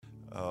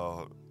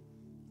Uh,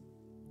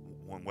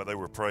 when they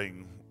were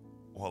praying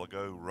a while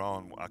ago,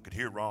 Ron, I could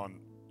hear Ron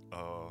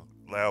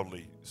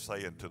loudly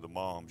saying to the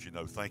moms,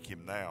 thank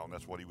him now. And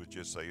that's what he was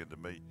just saying to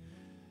me.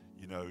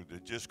 To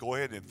just go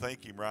ahead and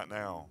thank him right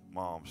now,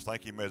 moms.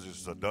 Thank him as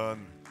it's a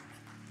done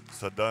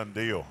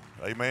deal.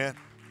 Amen.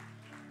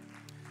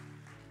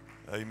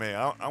 Amen.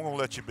 I'm going to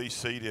let you be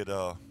seated.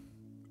 When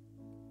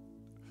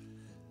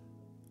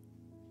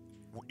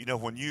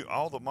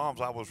all the moms,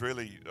 I was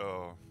really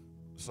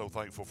so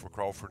thankful for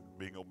Crawford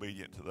being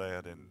obedient to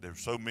that. And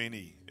there's so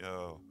many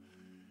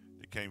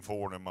that came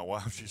forward. And my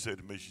wife, she said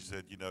to me, she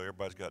said,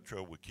 everybody's got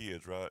trouble with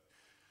kids, right?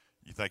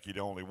 You think you're the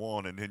only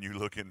one, and then you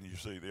look and you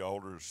see the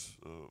altars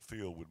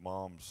filled with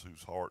moms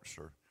whose hearts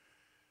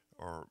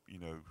are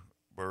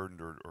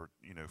burdened or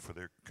for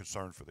their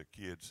concern for their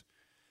kids.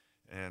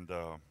 And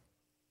but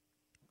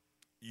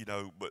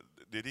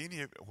did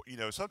any of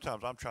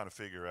sometimes I'm trying to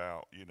figure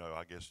out,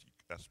 I guess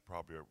that's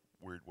probably a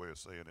weird way of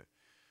saying it.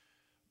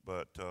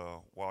 But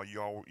while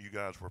you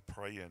guys were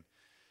praying,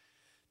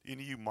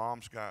 any of you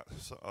moms got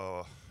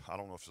I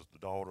don't know if it's the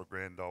daughter,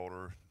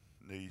 granddaughter,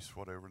 niece,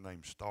 whatever,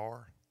 named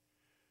Star.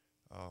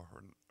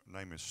 Her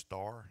name is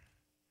Star.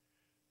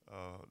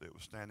 That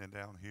was standing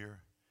down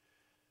here,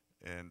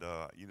 and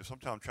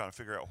sometimes I'm trying to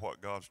figure out what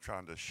God's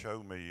trying to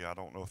show me. I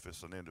don't know if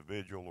it's an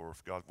individual or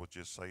if God was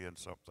just saying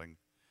something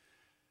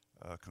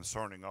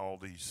concerning all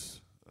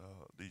these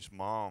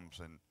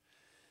moms, and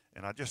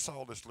I just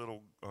saw this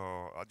little.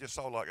 I just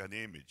saw like an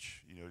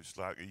image. It's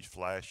like these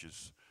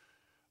flashes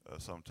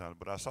sometimes.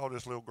 But I saw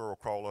this little girl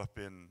crawl up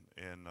in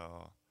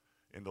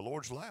the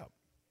Lord's lap,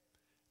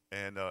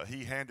 and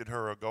He handed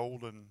her a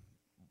golden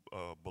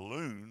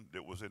balloon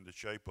that was in the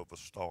shape of a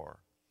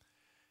star,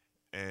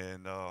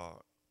 and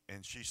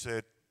she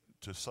said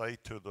to say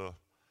to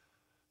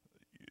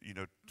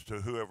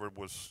to whoever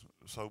was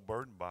so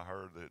burdened by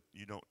her that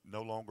you don't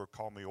no longer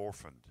call me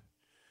orphaned.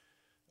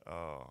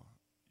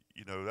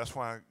 That's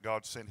why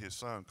God sent His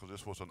Son, because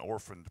this was an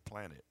orphaned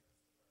planet,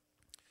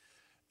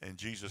 and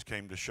Jesus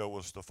came to show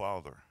us the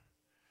Father.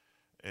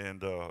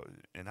 And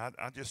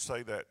I just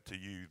say that to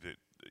you that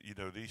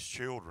these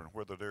children,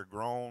 whether they're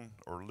grown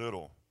or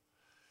little.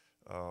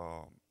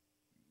 Uh,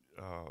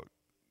 uh,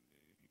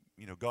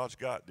 God's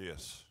got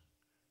this.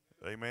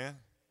 Amen.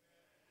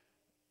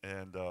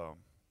 And, I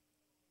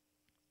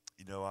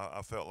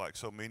felt like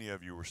so many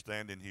of you were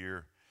standing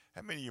here.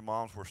 How many of you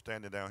moms were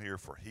standing down here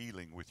for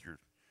healing with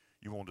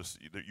you want to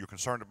see, that you're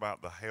concerned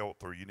about the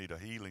health, or you need a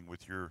healing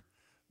with your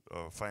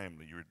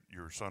family,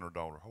 your son or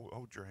daughter?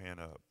 Hold your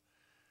hand up.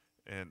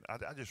 And I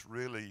just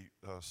really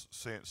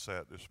sense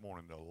that this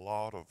morning. A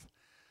lot of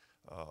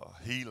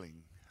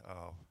healing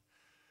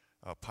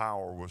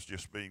power was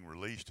just being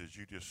released as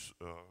you just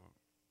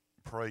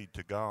prayed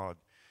to God.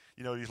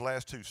 These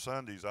last two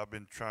Sundays, I've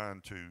been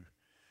trying to,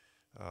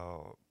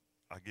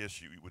 I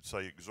guess you would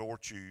say,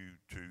 exhort you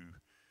to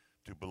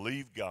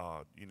believe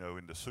God,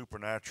 in the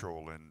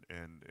supernatural,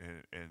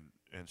 and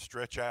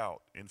stretch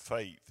out in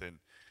faith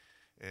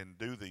and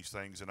do these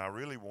things. And I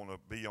really want to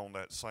be on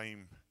that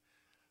same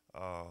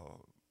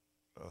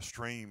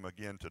stream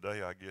again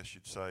today, I guess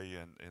you'd say,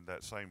 and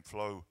that same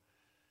flow.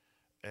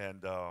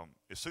 And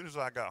as soon as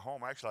I got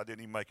home, actually, I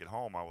didn't even make it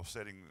home. I was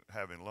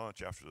having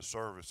lunch after the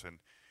service. And,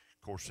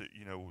 of course, to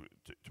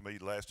me,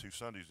 the last two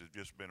Sundays has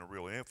just been a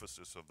real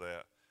emphasis of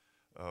that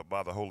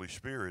by the Holy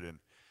Spirit.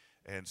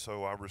 And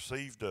so I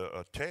received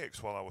a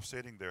text while I was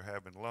sitting there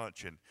having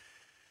lunch.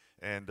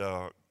 And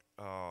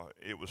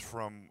it was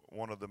from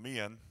one of the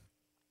men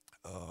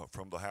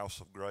from the House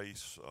of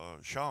Grace,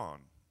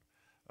 Sean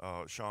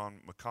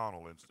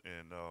McConnell.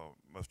 And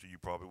most of you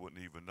probably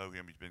wouldn't even know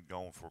him. He's been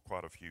gone for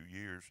quite a few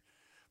years.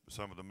 But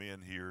some of the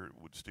men here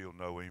would still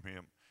know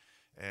him.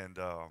 And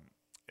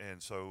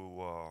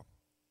so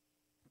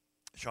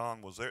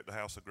Sean was there at the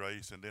House of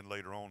Grace, and then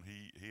later on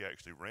he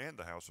actually ran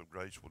the House of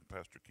Grace when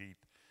Pastor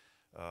Keith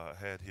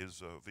had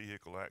his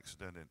vehicle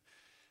accident,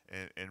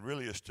 and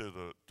really it's to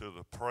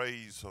the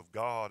praise of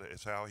God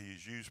as how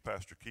He's used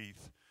Pastor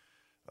Keith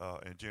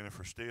and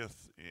Jennifer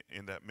Stith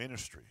in that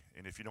ministry.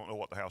 And if you don't know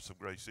what the House of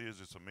Grace is,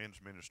 it's a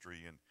men's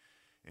ministry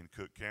in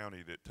Cook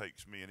County that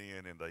takes men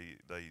in, and they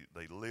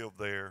live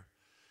there.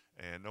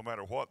 And no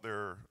matter what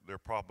their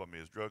problem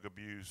is, drug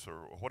abuse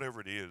or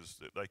whatever it is,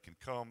 that they can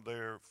come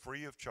there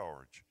free of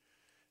charge.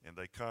 And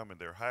they come and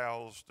they're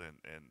housed and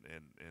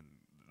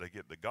they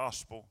get the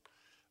gospel.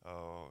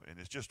 And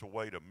it's just a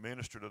way to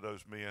minister to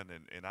those men.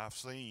 And I've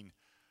seen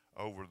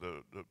over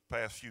the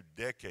past few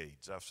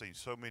decades, I've seen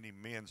so many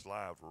men's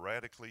lives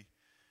radically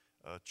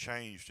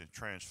changed and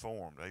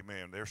transformed.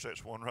 Amen. There's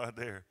such one right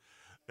there.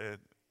 And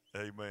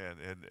amen.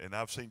 And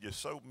I've seen just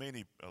so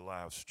many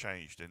lives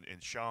changed.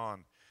 And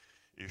Sean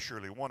is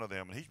surely one of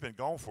them. And he's been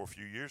gone for a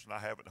few years, and I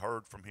haven't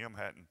heard from him,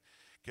 hadn't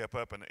kept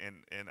up. And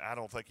I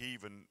don't think he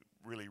even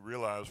really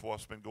realized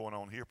what's been going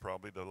on here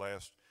probably the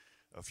last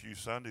few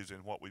Sundays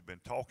and what we've been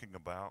talking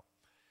about.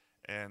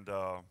 And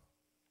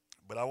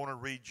but I want to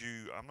read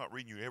you, I'm not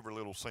reading you every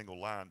little single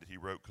line that he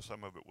wrote because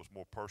some of it was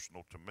more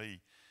personal to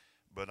me.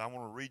 But I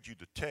want to read you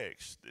the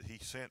text that he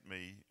sent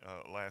me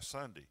last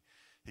Sunday.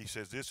 He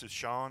says, "This is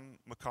Sean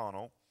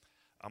McConnell.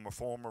 I'm a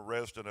former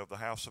resident of the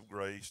House of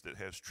Grace that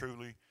has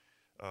truly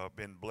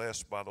been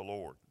blessed by the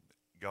Lord.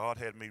 God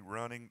had me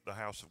running the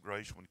House of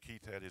Grace when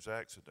Keith had his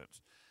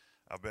accidents.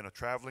 I've been a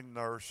traveling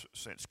nurse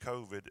since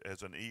COVID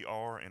as an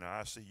ER and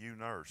ICU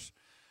nurse.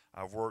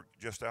 I've worked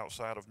just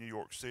outside of New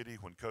York City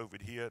when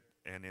COVID hit,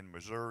 and in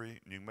Missouri,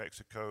 New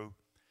Mexico,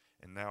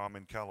 and now I'm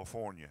in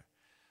California.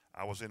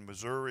 I was in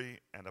Missouri,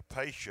 and a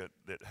patient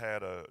that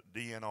had a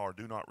DNR,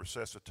 do not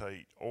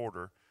resuscitate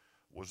order,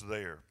 was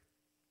there.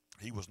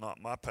 He was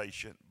not my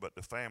patient, but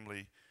the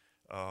family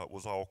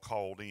was all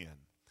called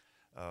in.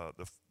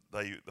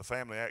 The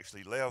family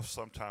actually left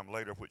sometime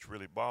later, which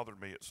really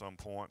bothered me at some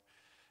point.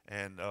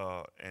 And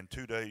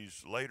 2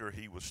 days later,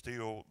 he was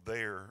still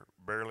there,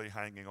 barely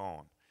hanging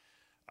on.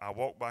 I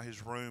walked by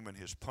his room, and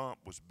his pump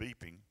was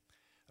beeping.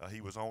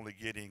 He was only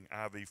getting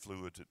IV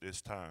fluids at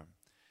this time.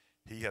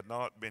 He had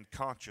not been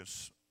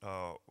conscious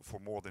for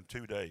more than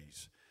 2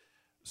 days.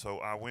 So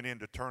I went in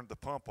to turn the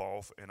pump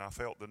off, and I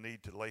felt the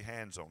need to lay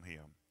hands on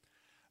him.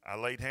 I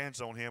laid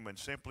hands on him and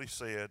simply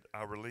said,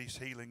 I release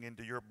healing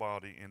into your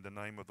body in the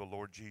name of the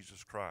Lord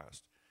Jesus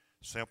Christ.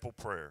 Simple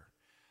prayer.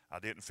 I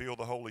didn't feel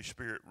the Holy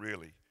Spirit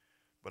really.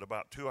 But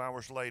about 2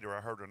 hours later,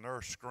 I heard a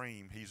nurse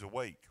scream, he's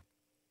awake.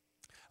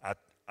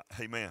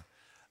 Amen.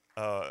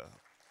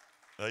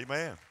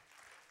 Amen.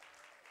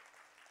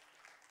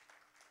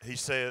 He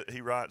said,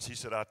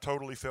 I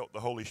totally felt the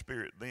Holy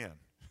Spirit then.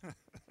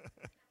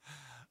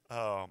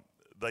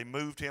 They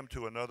moved him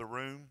to another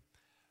room.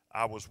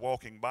 I was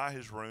walking by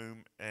his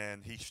room,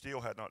 and he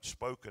still had not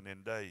spoken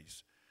in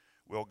days.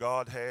 Well,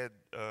 God had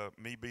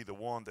me be the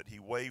one that he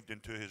waved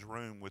into his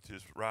room with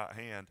his right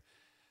hand,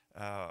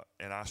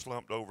 and I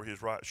slumped over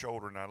his right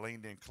shoulder, and I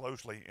leaned in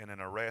closely, and in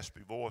a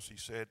raspy voice, he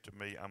said to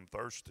me, I'm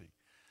thirsty.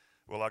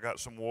 Well, I got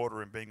some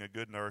water, and being a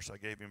good nurse, I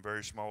gave him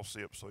very small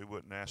sips so he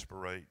wouldn't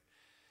aspirate.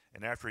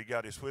 And after he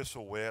got his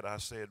whistle wet, I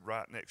said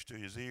right next to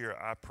his ear,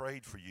 I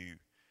prayed for you.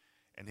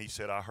 And he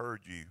said, I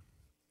heard you.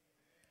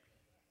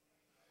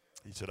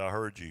 He said, I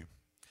heard you.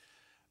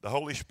 The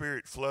Holy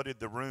Spirit flooded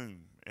the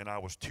room, and I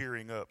was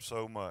tearing up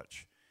so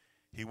much.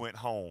 He went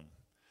home.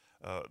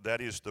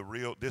 This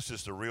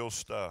is the real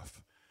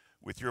stuff.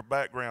 With your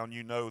background,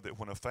 you know that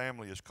when a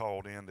family is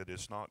called in, that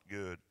it's not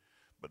good.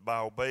 But by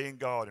obeying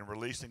God and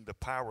releasing the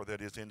power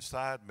that is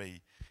inside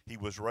me, he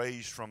was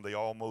raised from the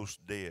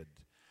almost dead.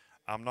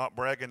 I'm not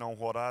bragging on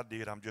what I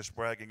did. I'm just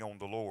bragging on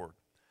the Lord.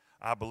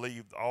 I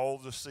believe all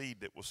the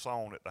seed that was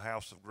sown at the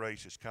House of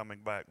Grace is coming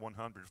back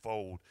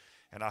 100-fold.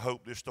 And I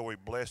hope this story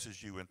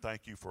blesses you, and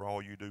thank you for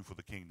all you do for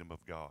the kingdom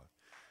of God.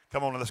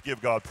 Come on, let's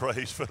give God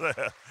praise for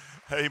that.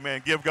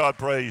 Amen. Give God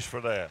praise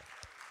for that.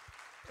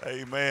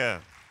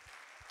 Amen.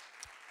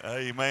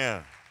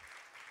 Amen.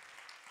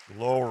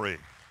 Glory.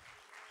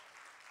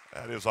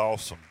 That is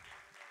awesome.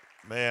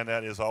 Man,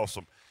 that is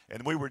awesome.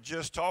 And we were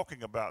just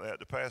talking about that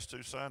the past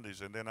 2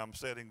 Sundays, and then I'm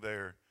sitting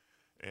there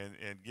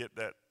and get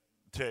that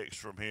text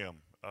from him.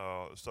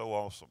 So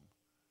awesome.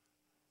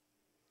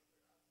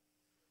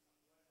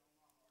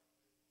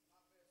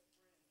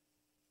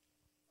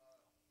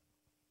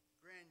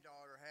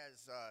 Granddaughter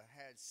has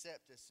had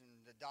sepsis,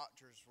 and the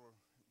doctors were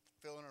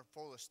filling her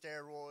full of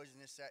steroids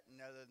and this, that,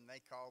 and the other. And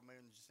they called me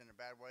just in a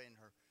bad way. And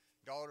her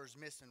daughter's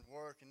missing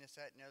work and this,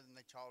 that, and the other. And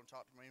they called and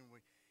talked to me.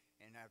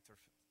 And after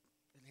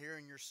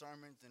hearing your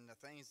sermons and the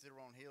things that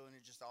were on healing,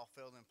 it just all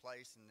fell in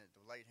place. And they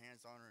laid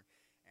hands on her.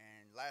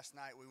 And last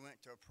night we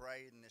went to a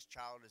parade, and this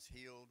child is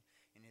healed.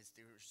 And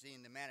we're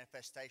seeing the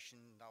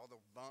manifestation, all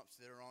the bumps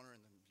that are on her,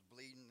 and the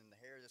bleeding, and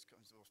the hair that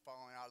was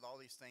falling out. All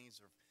these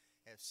things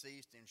have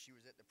ceased, and she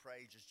was at the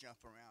parade just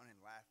jumping around and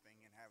laughing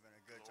and having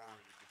a good time.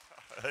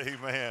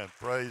 Amen.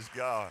 Praise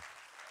God.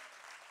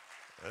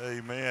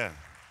 Amen.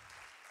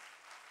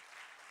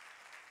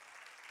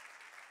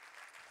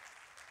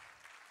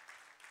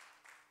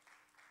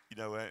 You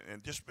know,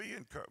 and just be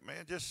encouraged,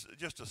 man.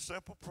 Just a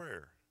simple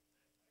prayer,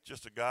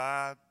 just a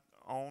guide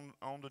on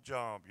the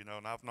job. You know,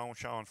 and I've known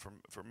Sean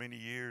for many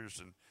years,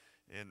 and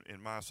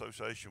in my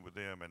association with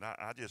them, and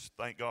I just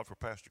thank God for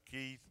Pastor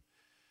Keith.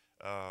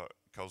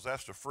 Because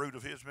that's the fruit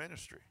of his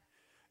ministry.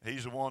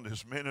 He's the one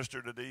that's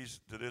ministered to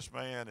this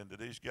man and to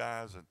these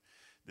guys. And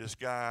this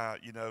guy,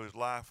 you know, his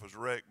life was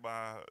wrecked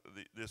by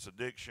this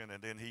addiction,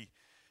 and then he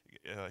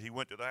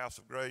went to the House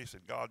of Grace,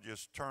 and God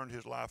just turned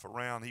his life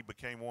around. He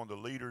became one of the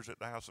leaders at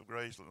the House of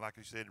Grace. Like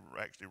he said,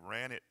 actually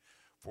ran it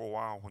for a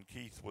while when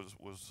Keith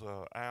was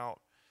out,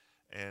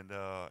 and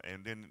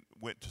then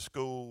went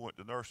to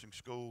nursing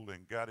school,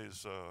 and got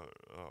his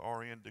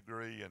RN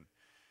degree,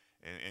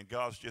 and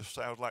God's just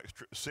sounds like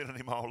sending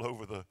him all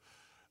over the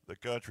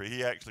country.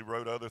 He actually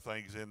wrote other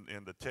things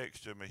in the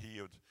text to me.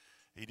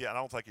 He did. I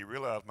don't think he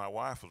realized my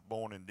wife was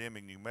born in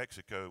Deming, New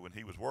Mexico, and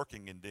he was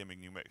working in Deming,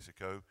 New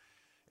Mexico.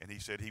 And he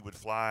said he would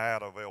fly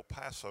out of El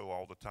Paso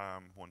all the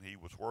time when he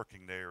was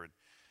working there. And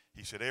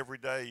he said every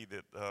day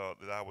that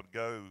I would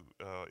go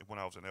when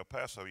I was in El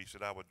Paso, he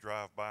said I would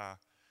drive by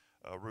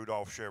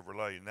Rudolph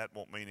Chevrolet, and that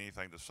won't mean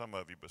anything to some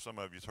of you, but some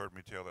of you've heard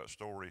me tell that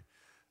story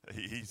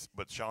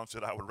But Sean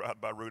said I would ride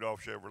by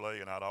Rudolph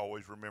Chevrolet, and I'd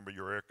always remember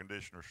your air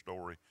conditioner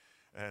story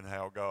and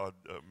how God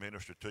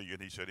ministered to you.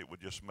 And he said it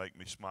would just make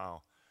me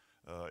smile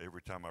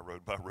every time I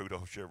rode by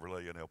Rudolph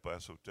Chevrolet in El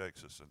Paso,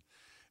 Texas,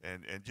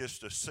 and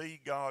just to see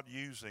God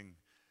using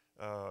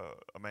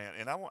a man.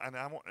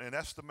 And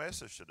that's the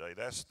message today.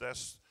 That's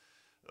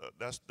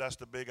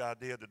the big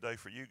idea today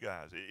for you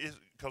guys. It is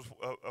because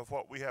of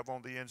what we have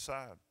on the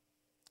inside.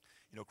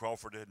 You know,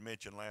 Crawford had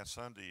mentioned last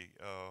Sunday.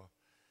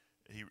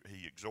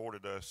 He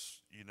exhorted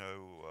us,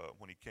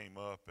 when he came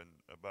up and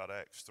about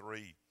Acts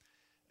 3,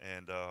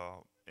 and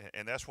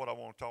that's what I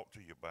want to talk to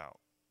you about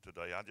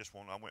today. I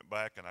went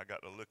back and I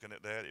got to looking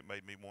at that. It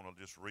made me want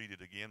to just read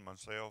it again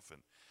myself,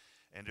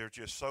 and there's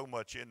just so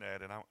much in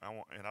that, and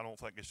I don't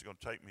think it's going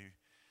to take me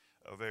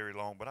very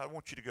long. But I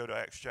want you to go to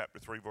Acts chapter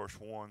 3, verse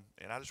 1,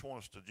 and I just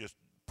want us to just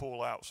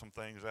pull out some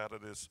things out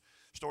of this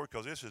story,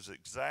 because this is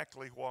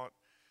exactly what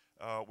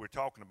we're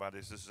talking about.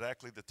 This is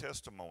exactly the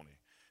testimony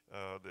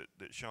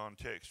that Sean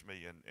texted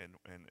me,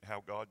 and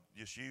how God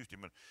just used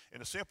him. And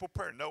in a simple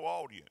prayer, no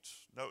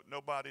audience,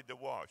 nobody to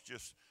watch,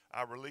 just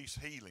I release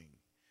healing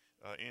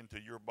into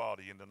your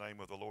body in the name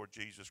of the Lord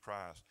Jesus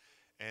Christ.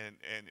 And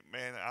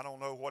man, I don't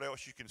know what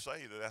else you can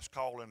say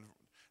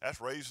that's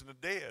raising the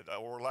dead,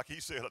 or like he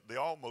said, the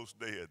almost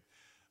dead,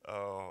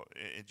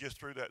 and just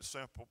through that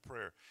simple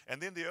prayer. And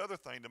then the other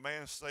thing, the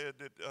man said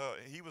that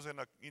he was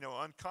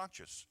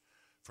unconscious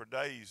for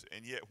days,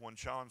 and yet when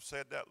Sean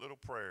said that little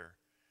prayer,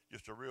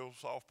 just a real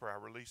soft prayer,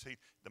 I release heat,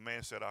 the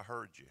man said, I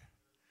heard you.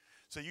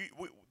 So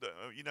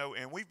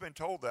and we've been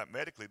told that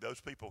medically, those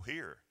people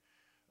hear.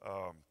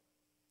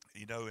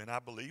 And I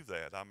believe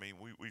that. I mean,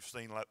 we've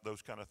seen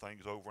those kind of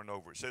things over and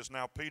over. It says,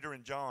 now Peter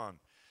and John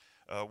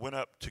went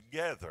up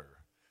together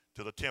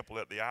to the temple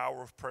at the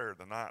hour of prayer,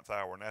 the 9th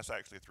hour, and that's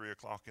actually 3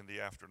 o'clock in the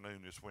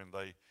afternoon is when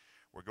they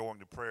were going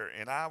to prayer.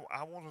 And I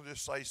want to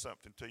just say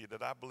something to you,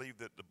 that I believe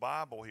that the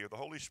Bible here, the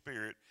Holy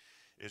Spirit,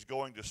 is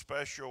going to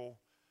special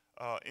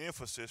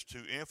emphasis to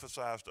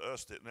emphasize to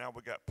us that now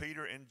we got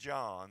Peter and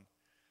John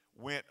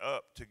went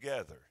up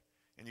together.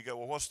 And you go,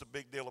 well, what's the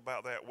big deal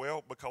about that?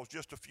 Well, because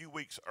just a few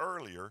weeks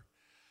earlier,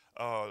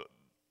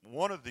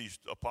 one of these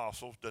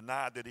apostles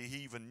denied that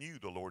he even knew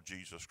the Lord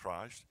Jesus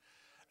Christ.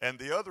 And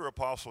the other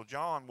apostle,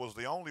 John, was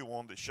the only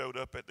one that showed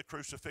up at the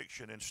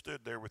crucifixion and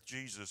stood there with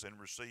Jesus and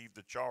received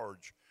the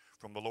charge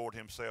from the Lord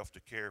himself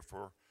to care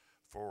for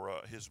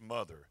his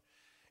mother.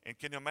 And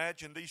can you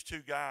imagine these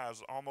two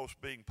guys almost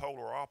being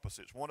polar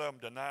opposites? One of them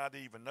denied to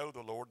even know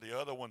the Lord. The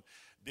other one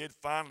did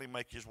finally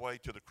make his way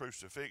to the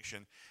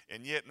crucifixion.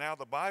 And yet now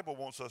the Bible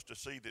wants us to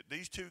see that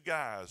these two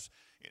guys,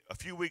 a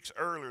few weeks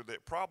earlier,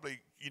 that probably,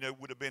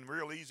 would have been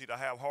real easy to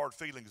have hard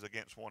feelings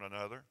against one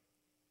another.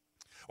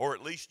 Or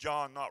at least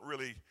John not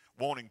really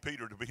wanting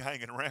Peter to be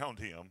hanging around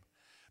him.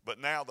 But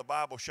now the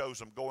Bible shows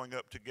them going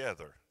up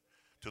together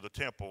to the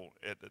temple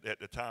at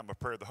the time of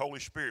prayer. The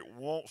Holy Spirit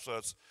wants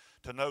us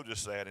to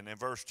notice that. And in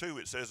verse 2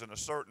 it says, and a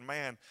certain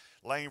man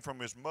lame from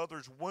his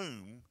mother's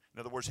womb, in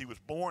other words, he was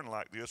born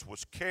like this,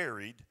 was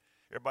carried,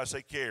 everybody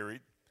say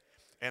carried,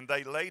 and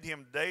they laid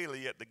him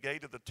daily at the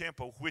gate of the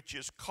temple, which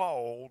is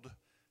called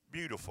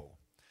Beautiful,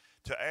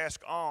 to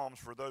ask alms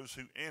for those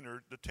who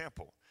entered the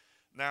temple.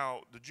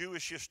 Now, the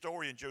Jewish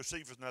historian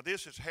Josephus, now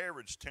this is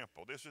Herod's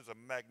temple. This is a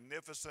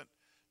magnificent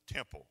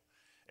temple.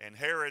 And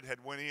Herod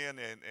had went in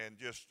and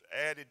just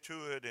added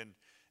to it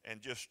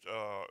and just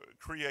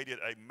created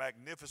a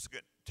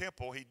magnificent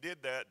temple. He did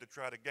that to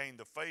try to gain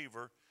the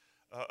favor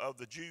of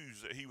the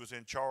Jews that he was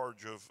in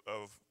charge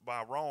of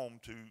by Rome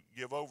to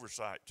give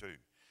oversight to.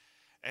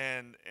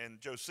 And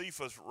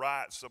Josephus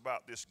writes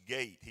about this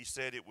gate. He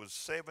said it was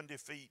 70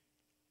 feet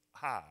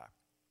high,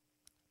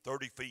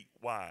 30 feet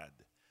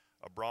wide,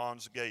 a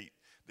bronze gate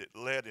that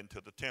led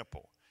into the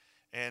temple.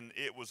 And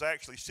it was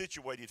actually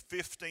situated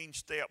 15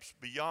 steps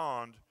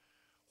beyond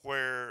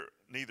where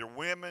neither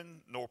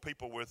women nor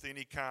people with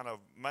any kind of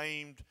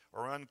maimed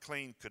or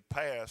unclean could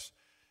pass,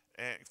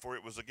 for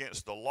it was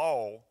against the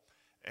law,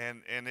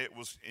 and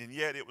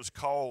yet it was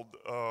called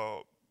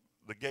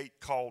the gate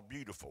called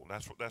Beautiful.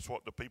 That's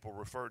what the people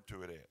referred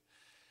to it at.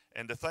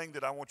 And the thing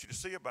that I want you to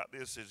see about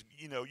this is,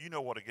 you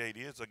know what a gate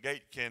is. A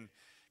gate can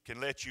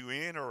let you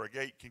in, or a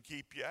gate can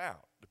keep you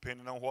out,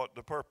 depending on what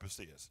the purpose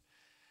is.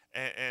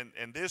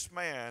 And this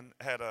man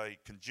had a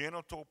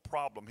congenital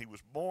problem. He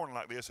was born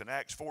like this, and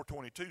Acts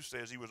 4:22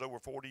 says he was over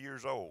 40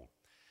 years old.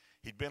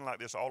 He'd been like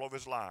this all of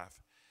his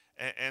life.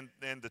 And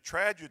the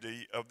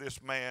tragedy of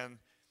this man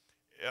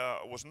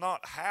was not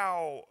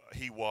how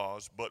he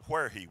was, but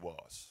where he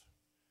was.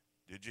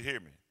 Did you hear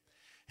me?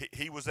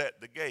 He was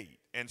at the gate.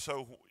 And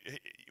so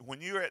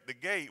when you're at the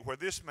gate where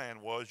this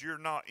man was, you're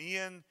not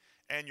in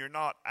and you're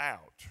not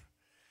out.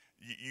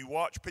 You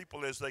watch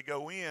people as they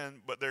go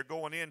in, but they're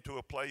going into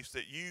a place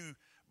that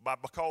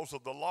because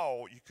of the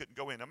law, you couldn't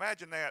go in.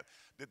 Imagine that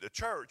the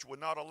church would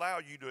not allow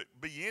you to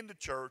be in the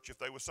church if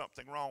there was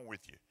something wrong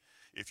with you.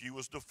 If you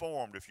was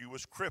deformed, if you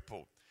was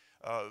crippled,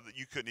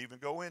 you couldn't even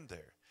go in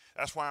there.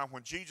 That's why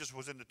when Jesus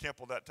was in the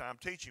temple that time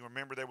teaching,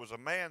 remember there was a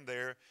man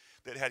there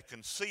that had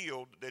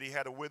concealed that he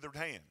had a withered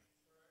hand.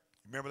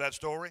 Remember that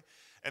story?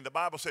 And the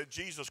Bible said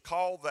Jesus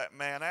called that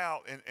man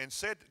out and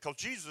said, because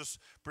Jesus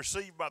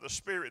perceived by the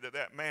Spirit that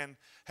that man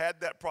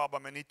had that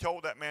problem, and he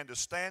told that man to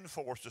stand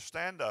forth, to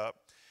stand up,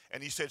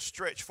 and he said,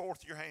 stretch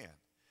forth your hand.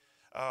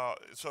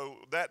 So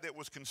that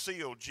was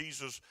concealed,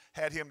 Jesus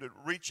had him to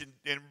reach,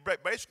 and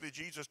basically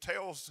Jesus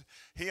tells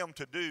him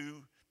to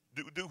do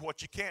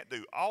what you can't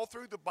do. All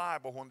through the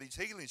Bible, when these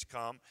healings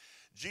come,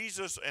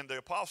 Jesus and the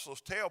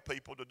apostles tell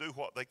people to do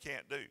what they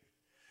can't do.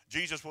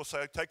 Jesus will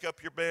say, take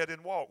up your bed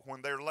and walk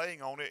when they're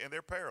laying on it and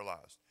they're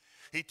paralyzed.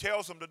 He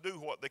tells them to do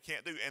what they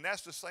can't do. And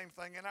that's the same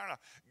thing in our life.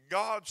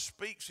 God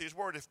speaks his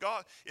word.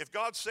 If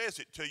God says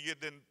it to you,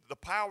 then the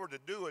power to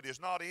do it is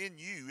not in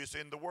you. It's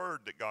in the word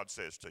that God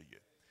says to you.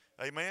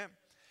 Amen?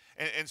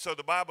 And so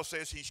the Bible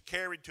says he's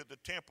carried to the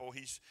temple.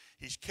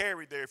 He's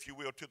carried there, if you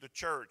will, to the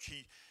church.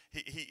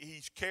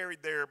 He's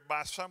carried there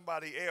by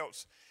somebody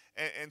else.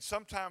 And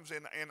sometimes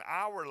in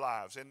our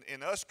lives, and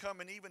in us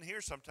coming even here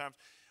sometimes,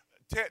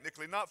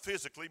 technically, not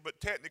physically, but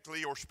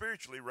technically or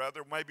spiritually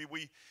rather, maybe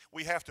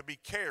we have to be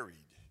carried.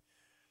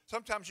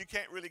 Sometimes you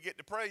can't really get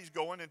the praise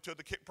going until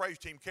the praise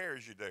team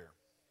carries you there.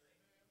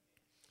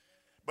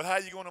 But how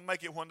are you going to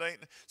make it one day?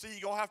 See,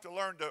 you're going to have to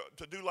learn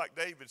to do like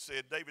David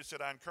said. David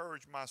said, I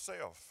encourage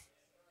myself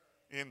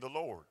in the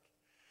Lord.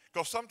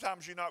 Because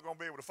sometimes you're not going to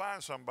be able to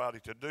find somebody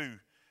to do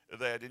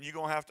that, and you're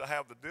going to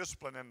have the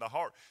discipline and the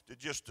heart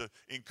to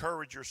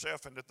encourage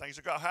yourself in the things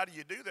of God. How do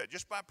you do that?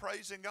 Just by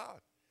praising God.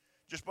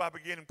 Just by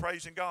beginning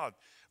praising God.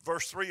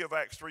 Verse 3 of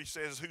Acts 3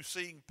 says, who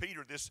seeing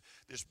Peter, this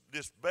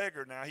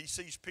beggar now, he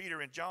sees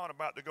Peter and John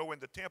about to go in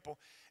the temple,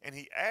 and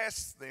he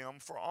asks them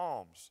for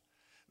alms.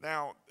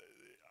 Now,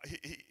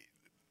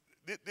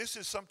 this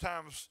is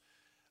sometimes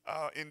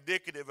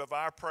indicative of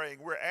our praying.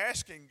 We're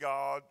asking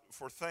God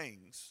for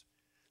things,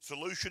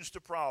 solutions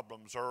to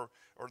problems, or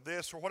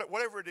this, or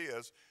whatever it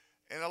is.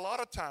 And a lot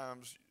of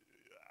times,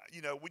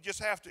 we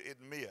just have to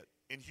admit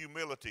in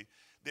humility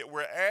that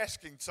we're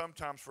asking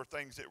sometimes for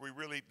things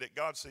that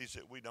God sees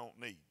that we don't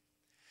need.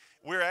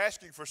 We're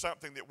asking for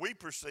something that we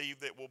perceive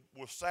that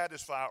will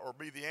satisfy or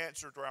be the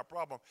answer to our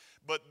problem.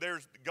 But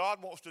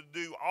God wants to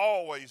do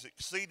always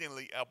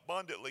exceedingly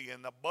abundantly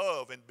and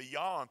above and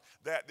beyond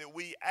that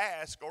we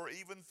ask or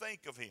even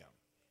think of him.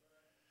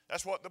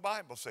 That's what the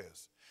Bible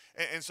says.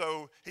 And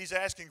so he's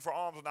asking for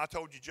alms. And I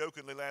told you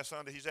jokingly last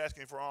Sunday, he's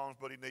asking for alms,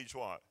 but he needs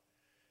what?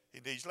 He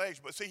needs legs.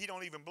 But see, he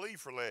don't even believe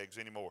for legs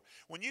anymore.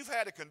 When you've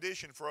had a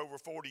condition for over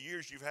 40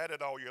 years, you've had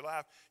it all your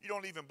life, you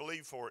don't even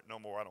believe for it no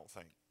more, I don't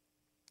think.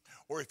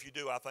 Or if you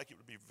do, I think it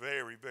would be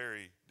very,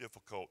 very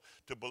difficult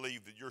to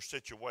believe that your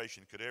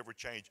situation could ever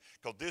change,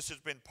 because this has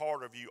been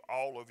part of you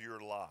all of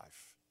your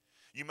life.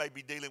 You may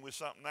be dealing with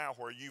something now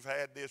where you've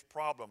had this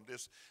problem,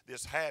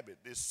 this habit,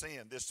 this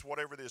sin, this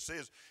whatever this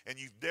is, and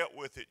you've dealt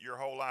with it your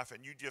whole life,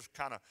 and you just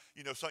kind of,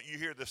 you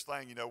hear this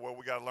thing, well,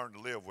 we got to learn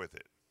to live with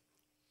it.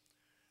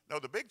 No,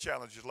 the big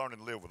challenge is learning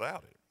to live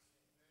without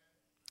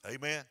it.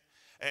 Amen.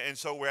 And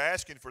so we're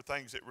asking for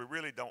things that we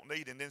really don't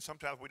need, and then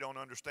sometimes we don't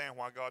understand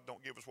why God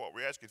don't give us what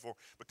we're asking for,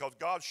 because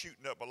God's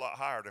shooting up a lot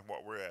higher than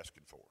what we're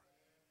asking for.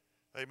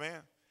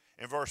 Amen.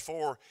 In verse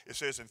 4, it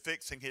says, and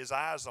fixing his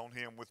eyes on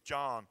him with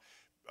John.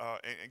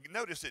 And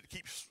notice it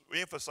keeps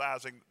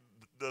emphasizing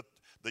the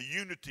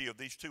unity of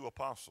these two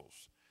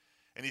apostles.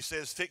 And he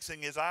says,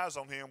 fixing his eyes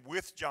on him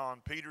with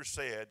John, Peter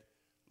said,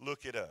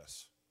 look at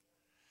us.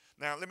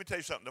 Now, let me tell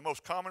you something. The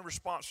most common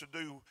response to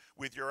do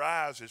with your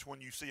eyes is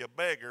when you see a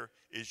beggar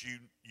is you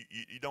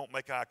don't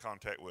make eye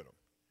contact with them.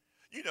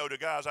 The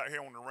guys out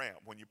here on the ramp,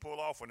 when you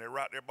pull off and they're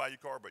right there by your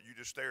car, but you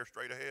just stare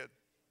straight ahead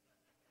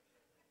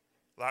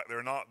like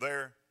they're not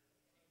there.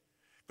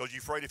 Because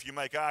you're afraid if you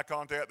make eye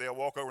contact, they'll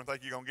walk over and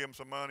think you're going to give them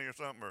some money or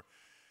something. Or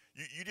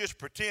you just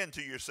pretend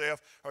to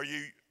yourself, or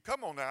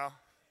come on now,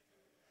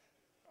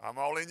 I'm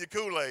all in your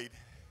Kool-Aid.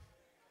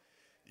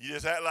 You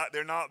just act like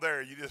they're not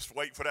there. You just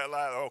wait for that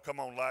light. Oh,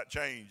 come on, light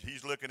change.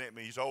 He's looking at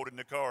me. He's holding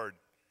the card.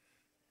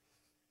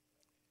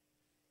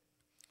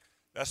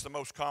 That's the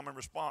most common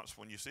response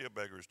when you see a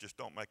beggar is just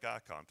don't make eye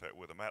contact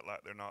with them. Act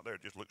like they're not there.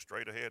 Just look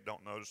straight ahead.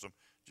 Don't notice them.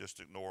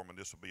 Just ignore them, and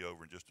this will be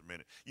over in just a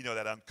minute.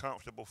 That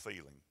uncomfortable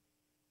feeling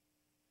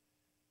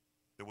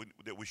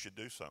that we should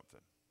do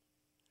something.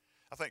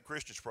 I think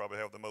Christians probably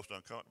have the most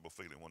uncomfortable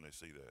feeling when they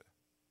see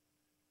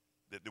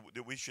that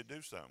we should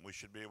do something. We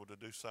should be able to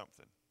do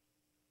something.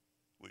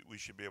 We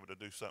should be able to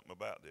do something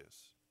about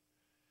this.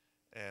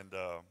 And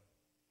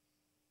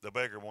the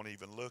beggar won't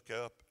even look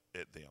up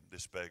at them,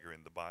 this beggar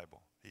in the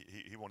Bible.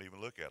 He won't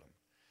even look at them.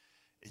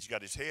 He's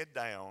got his head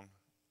down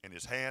and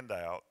his hand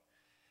out,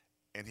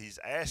 and he's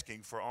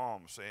asking for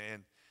alms.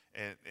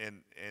 And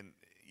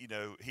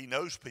he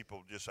knows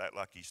people just act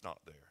like he's not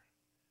there.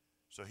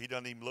 So he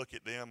doesn't even look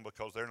at them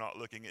because they're not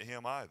looking at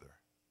him either.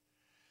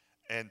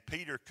 And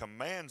Peter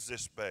commands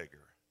this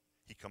beggar.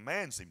 He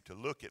commands him to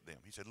look at them.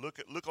 He said, look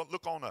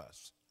on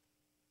us.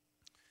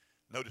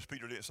 Notice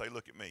Peter didn't say,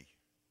 look at me.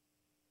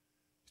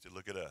 He said,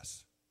 look at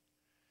us.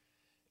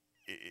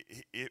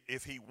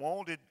 If he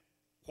wanted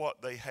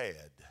what they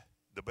had,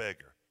 the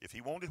beggar, if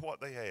he wanted what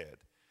they had,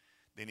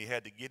 then he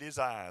had to get his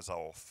eyes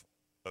off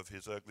of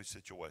his ugly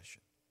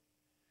situation.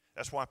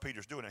 That's why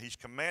Peter's doing it. He's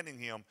commanding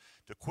him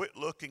to quit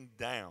looking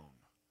down.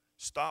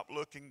 Stop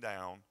looking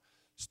down.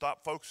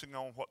 Stop focusing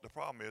on what the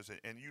problem is,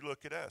 and you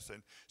look at us.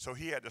 And so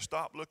he had to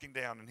stop looking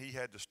down, and he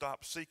had to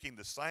stop seeking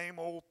the same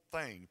old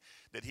thing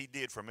that he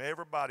did from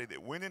everybody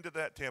that went into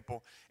that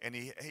temple, and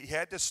he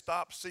had to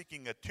stop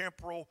seeking a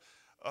temporal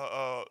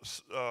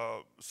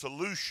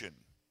solution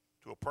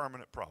to a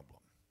permanent problem.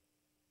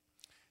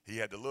 He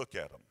had to look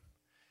at them.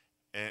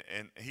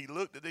 And he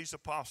looked at these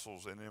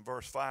apostles, and in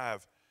verse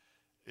 5,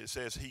 it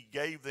says he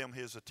gave them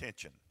his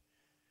attention.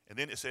 And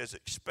then it says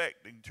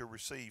expecting to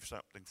receive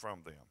something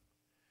from them.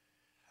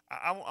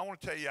 I want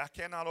to tell you, I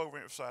cannot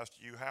overemphasize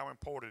to you how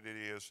important it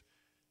is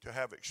to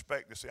have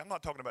expectancy. I'm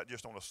not talking about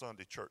just on a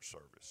Sunday church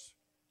service,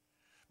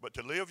 but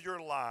to live your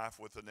life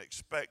with an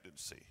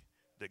expectancy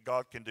that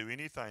God can do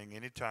anything,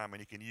 anytime, and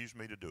he can use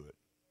me to do it.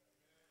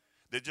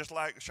 That just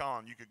like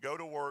Sean, you could go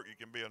to work, you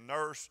can be a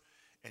nurse,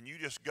 and you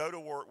just go to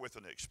work with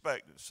an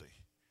expectancy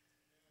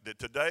that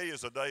today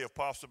is a day of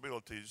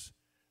possibilities,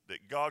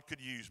 that God could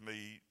use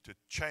me to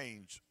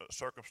change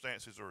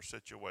circumstances or a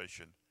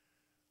situation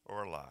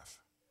or a life.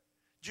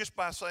 Just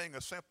by saying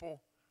a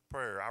simple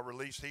prayer, I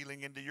release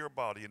healing into your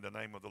body in the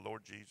name of the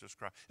Lord Jesus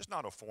Christ. It's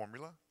not a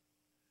formula.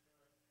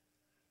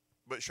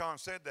 But Sean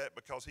said that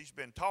because he's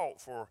been taught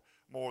for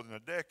more than a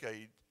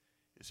decade,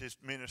 it's his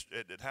ministry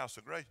at House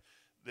of Grace,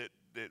 that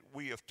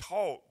we have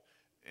taught,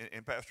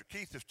 and Pastor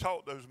Keith has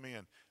taught those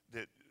men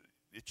that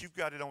you've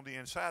got it on the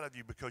inside of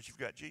you because you've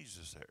got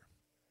Jesus there.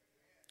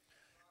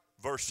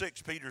 Verse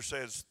 6, Peter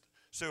says,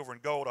 silver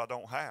and gold I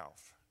don't have.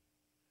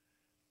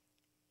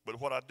 But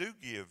what I do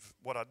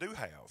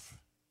have,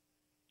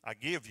 I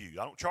give you.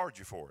 I don't charge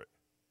you for it.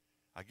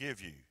 I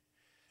give you.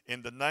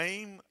 In the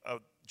name of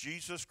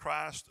Jesus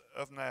Christ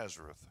of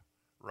Nazareth,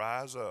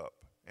 rise up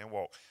and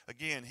walk.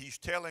 Again, he's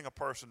telling a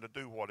person to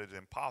do what is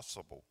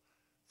impossible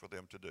for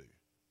them to do.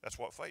 That's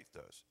what faith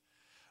does.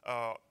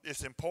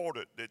 It's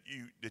important that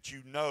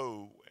you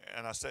know,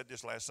 and I said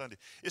this last Sunday,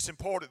 it's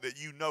important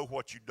that you know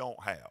what you don't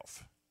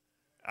have.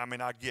 I mean,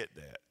 I get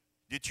that.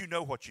 Did you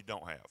know what you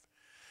don't have?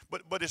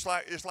 But it's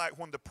like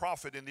when the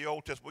prophet in the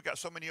Old Testament, we got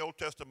so many Old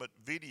Testament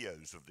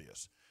videos of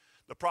this.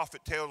 The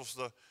prophet tells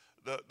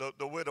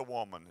the widow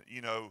woman,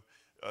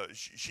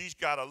 she's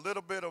got a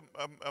little bit of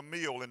a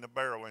meal in the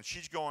barrel, and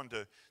she's going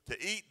to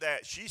eat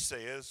that, she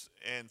says,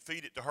 and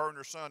feed it to her and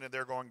her son, and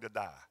they're going to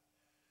die.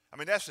 I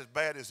mean, that's as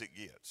bad as it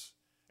gets.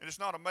 And it's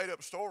not a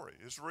made-up story.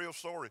 It's a real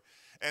story.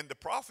 And the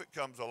prophet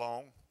comes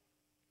along,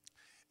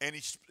 and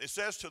it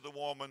says to the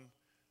woman,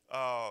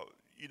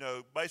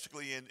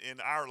 basically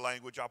in our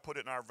language, I'll put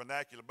it in our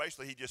vernacular,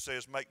 basically he just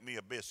says, make me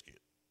a biscuit.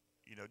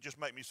 Just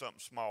make me something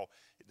small.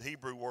 The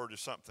Hebrew word is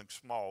something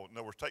small. In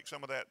other words, take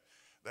some of that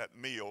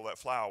meal, that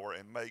flour,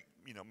 and make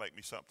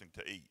me something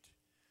to eat.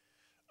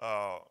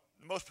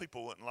 Most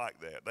people wouldn't like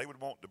that. They would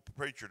want the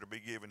preacher to be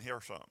giving her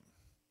something.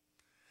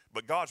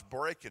 But God's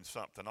breaking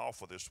something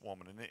off of this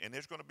woman, and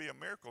there's going to be a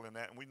miracle in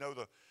that. And we know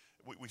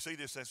we see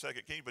this in 2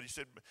 Kings. But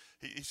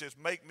he says,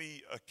 make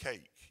me a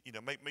cake,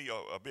 make me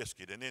a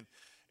biscuit. And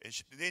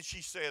then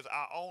she says,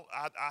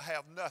 I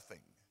have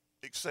nothing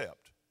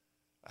except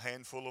a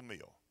handful of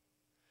meal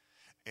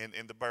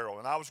in the barrel.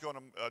 And I was going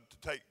to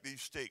take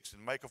these sticks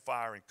and make a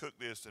fire and cook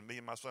this, and me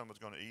and my son was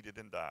going to eat it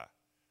and die.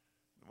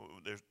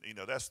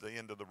 That's the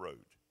end of the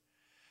road.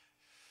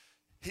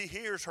 He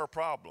hears her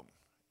problem,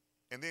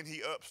 and then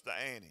he ups the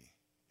ante.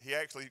 He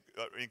actually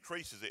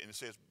increases it and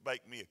says,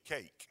 bake me a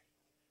cake.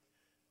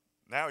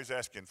 Now he's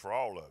asking for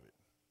all of it.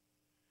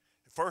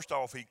 First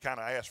off, he kind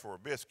of asked for a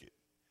biscuit.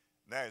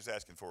 Now he's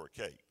asking for a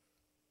cake.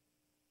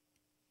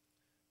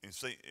 And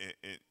see,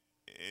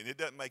 and it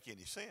doesn't make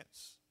any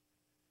sense.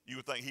 You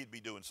would think he'd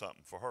be doing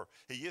something for her.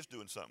 He is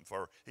doing something for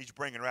her. He's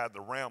bringing her out of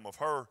the realm of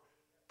her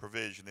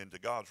provision into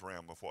God's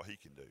realm of what he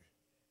can do.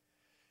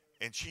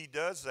 And she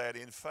does that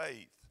in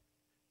faith.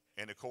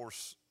 And, of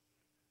course,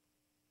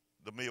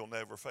 the meal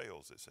never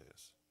fails, it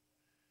says.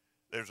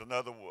 There's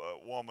another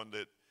woman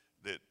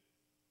that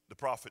the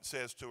prophet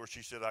says to her,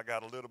 she said, I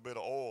got a little bit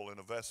of oil in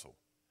a vessel.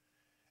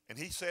 And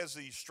he says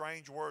these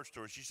strange words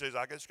to her. She says,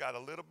 I just got a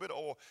little bit of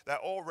oil. That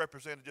oil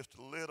represented just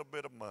a little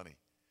bit of money.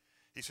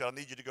 He said, I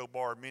need you to go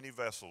borrow many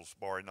vessels,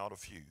 borrow not a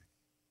few.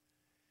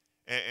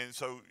 And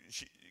so,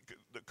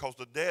 because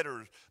the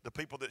debtors, the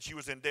people that she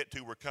was in debt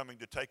to, were coming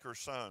to take her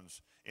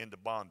sons into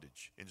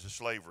bondage, into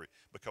slavery,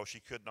 because she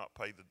could not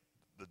pay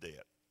the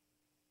debt.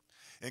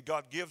 And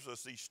God gives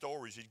us these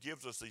stories. He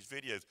gives us these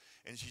videos.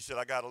 And she said,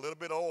 I got a little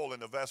bit of oil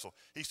in the vessel.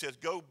 He says,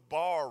 go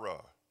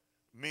borrow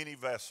many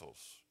vessels.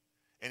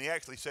 And he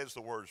actually says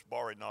the words,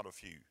 borrow not a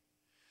few.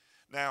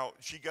 Now,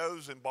 she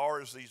goes and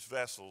borrows these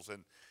vessels,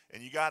 and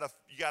you gotta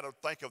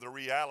think of the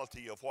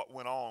reality of what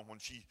went on when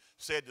she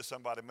said to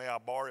somebody, may I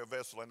borrow a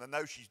vessel? And they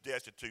know she's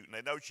destitute, and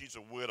they know she's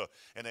a widow,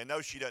 and they know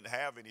she doesn't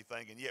have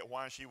anything, and yet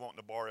why is she wanting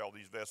to borrow all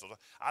these vessels?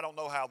 I don't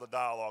know how the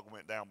dialogue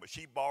went down, but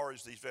she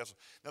borrows these vessels.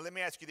 Now, let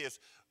me ask you this.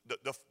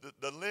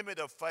 The limit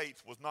of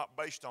faith was not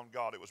based on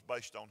God. It was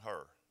based on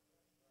her,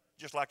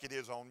 just like it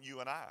is on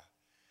you and I.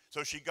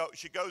 So she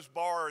goes,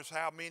 borrows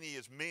how many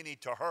is many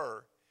to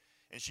her,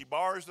 and she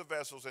borrows the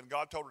vessels, and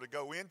God told her to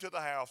go into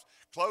the house,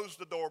 close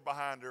the door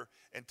behind her,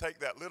 and take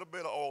that little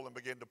bit of oil and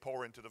begin to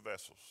pour into the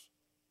vessels.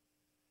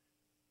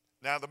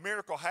 Now, the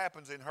miracle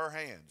happens in her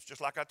hands,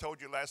 just like I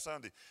told you last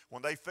Sunday.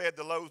 When they fed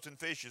the loaves and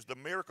fishes, the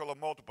miracle of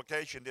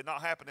multiplication did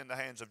not happen in the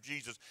hands of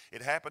Jesus.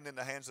 It happened in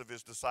the hands of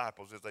his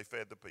disciples as they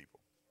fed the people.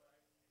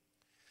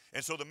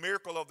 And so the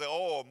miracle of the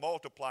oil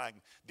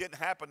multiplying didn't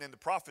happen in the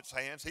prophet's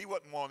hands. He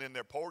wasn't one in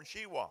there pouring,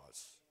 she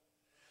was.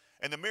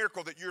 And the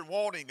miracle that you're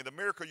wanting and the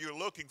miracle you're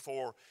looking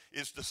for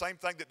is the same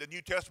thing that the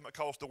New Testament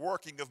calls the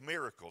working of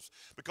miracles.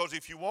 Because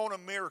if you want a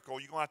miracle,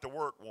 you're going to have to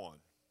work one.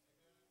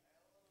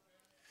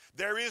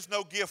 There is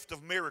no gift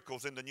of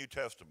miracles in the New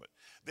Testament.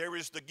 There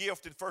is the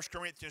gift in 1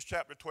 Corinthians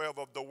chapter 12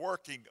 of the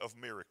working of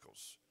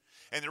miracles.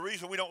 And the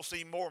reason we don't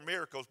see more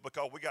miracles is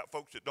because we got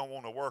folks that don't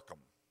want to work them,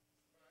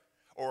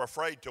 or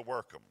afraid to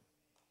work them,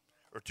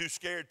 or too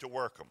scared to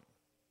work them.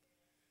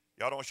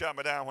 Y'all don't shut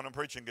me down when I'm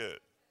preaching good.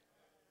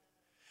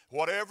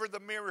 Whatever the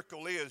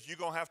miracle is, you're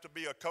going to have to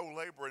be a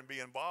co-laborer and be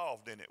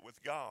involved in it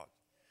with God.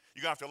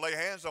 You're going to have to lay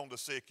hands on the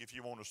sick if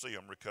you want to see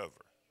them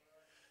recover.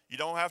 You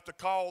don't have to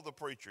call the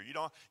preacher.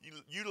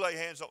 You lay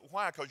hands on,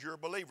 why? Because you're a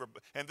believer.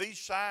 And these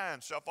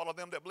signs shall follow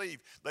them that believe.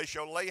 They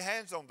shall lay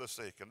hands on the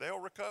sick and they'll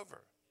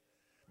recover.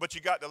 But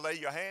you got to lay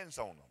your hands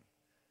on them.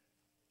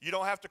 You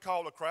don't have to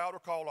call a crowd or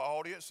call an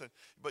audience,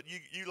 but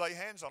you lay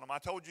hands on them. I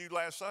told you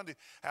last Sunday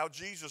how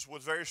Jesus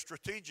was very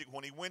strategic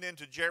when he went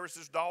into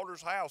Jairus'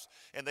 daughter's house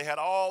and they had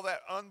all that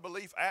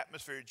unbelief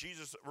atmosphere.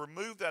 Jesus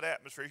removed that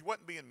atmosphere. He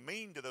wasn't being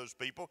mean to those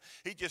people.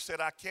 He just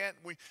said, I can't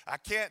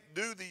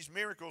do these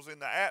miracles in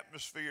the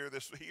atmosphere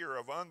this here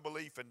of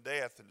unbelief and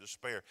death and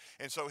despair.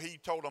 And so he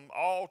told them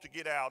all to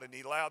get out, and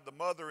he allowed the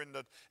mother and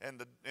the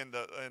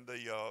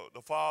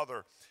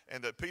father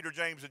and the Peter,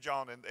 James, and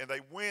John, and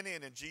they went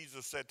in, and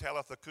Jesus said,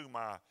 Talitha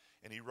Kumai,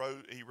 and he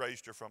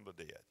raised her from the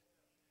dead.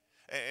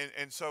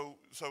 And so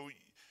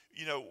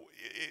you know,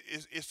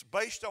 it's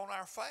based on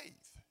our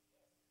faith.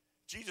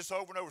 Jesus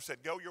over and over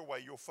said, go your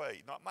way, your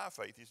faith. Not my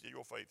faith. He said,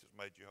 your faith has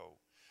made you whole.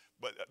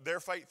 But their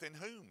faith in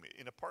whom?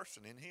 In a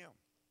person, in him.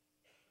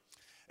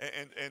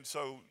 And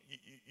so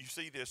you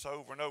see this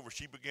over and over.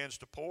 She begins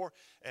to pour,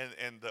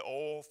 and the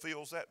oil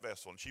fills that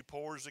vessel, and she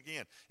pours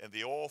again, and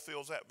the oil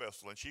fills that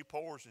vessel, and she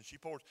pours, and she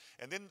pours.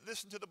 And then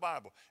listen to the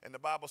Bible. And the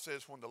Bible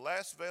says when the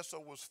last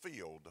vessel was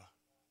filled,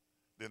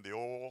 then the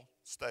oil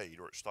stayed,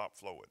 or it stopped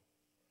flowing.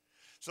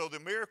 So the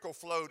miracle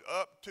flowed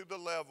up to the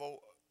level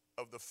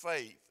of the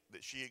faith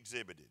that she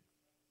exhibited.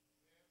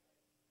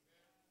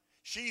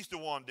 She's the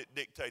one that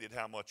dictated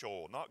how much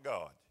oil, not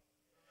God.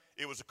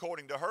 It was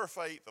according to her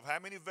faith of how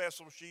many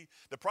vessels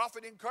the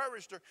prophet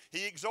encouraged her.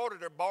 He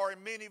exhorted her,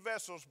 borrowing many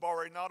vessels,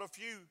 borrowing not a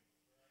few.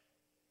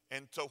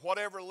 And so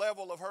whatever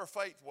level of her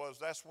faith was,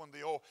 that's when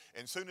the oil,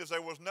 and as soon as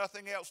there was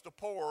nothing else to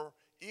pour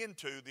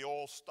into, the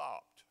oil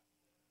stopped.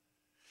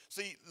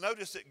 See,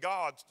 notice that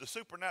the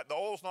supernatural, the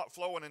oil's not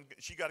flowing and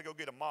she got to go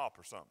get a mop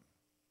or something.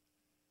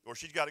 Or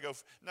she's got to go,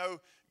 no,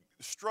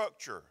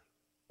 structure,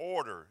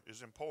 order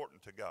is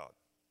important to God.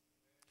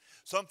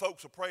 Some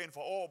folks are praying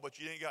for oil, but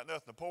you ain't got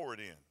nothing to pour it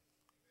in.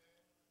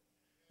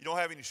 You don't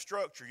have any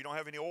structure. You don't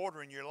have any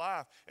order in your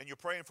life, and you're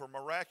praying for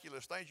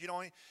miraculous things. You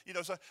don't,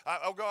 so,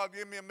 oh, God,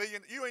 give me $1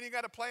 million. You ain't even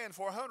got a plan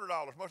for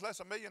 $100, much less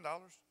 $1 million.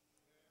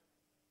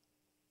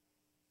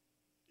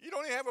 You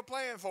don't even have a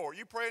plan for it.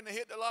 You're praying to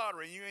hit the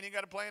lottery, and you ain't even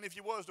got a plan if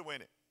you was to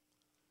win it.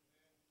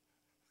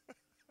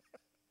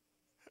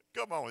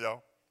 Come on,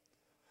 y'all.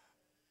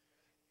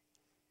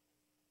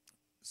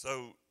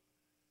 So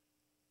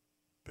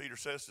Peter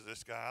says to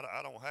this guy,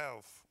 I don't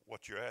have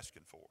what you're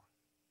asking for.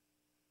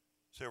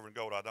 Silver and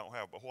gold I don't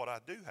have, but what I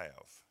do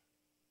have,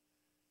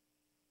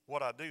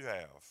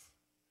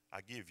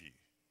 I give you.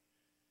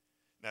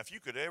 Now, if you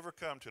could ever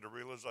come to the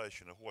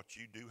realization of what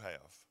you do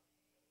have,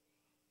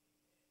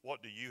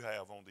 what do you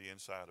have on the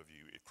inside of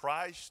you?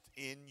 Christ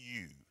in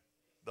you,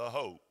 the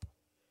hope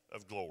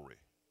of glory.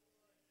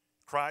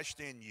 Christ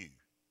in you.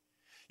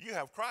 You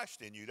have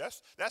Christ in you.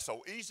 That's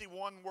an easy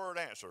one-word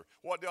answer.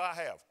 What do I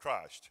have?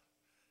 Christ.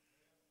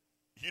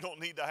 You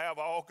don't need to have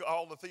all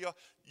the theology.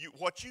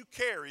 What you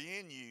carry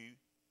in you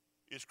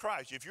is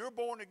Christ. If you're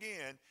born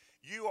again,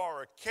 you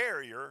are a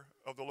carrier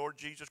of the Lord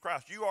Jesus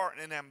Christ. You are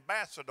an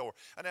ambassador.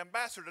 An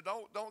ambassador,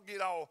 don't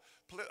get all,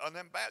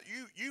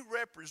 you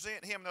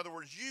represent him. In other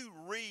words, you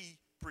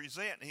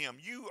represent him.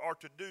 You are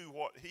to do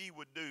what he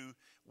would do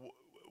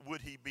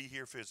would he be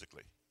here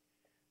physically.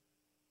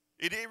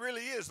 It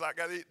really is like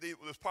it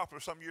was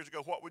popular some years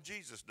ago. What would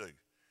Jesus do?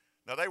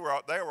 Now, they were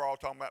all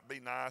talking about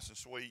be nice and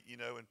sweet,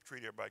 and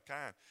treat everybody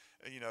kind,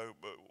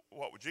 but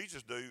what would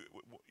Jesus do?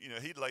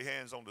 He'd lay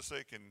hands on the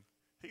sick and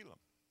heal them.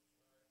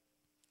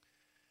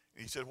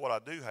 And he said, what I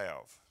do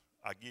have,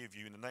 I give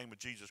you in the name of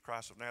Jesus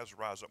Christ of Nazareth,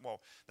 rise up and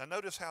walk. Now,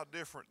 notice how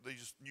different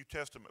these New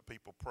Testament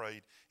people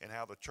prayed and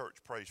how the church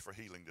prays for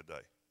healing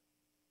today.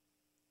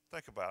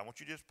 Think about it. I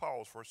want you to just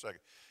pause for a second.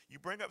 You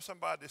bring up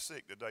somebody that's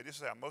sick today. This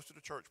is how most of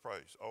the church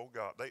prays. Oh,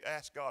 God. They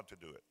ask God to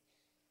do it.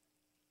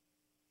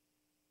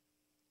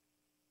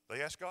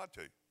 They ask God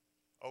to.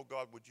 oh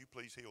God, would you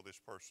please heal this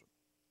person?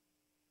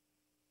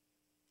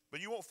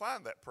 But you won't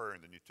find that prayer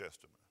in the New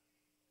Testament.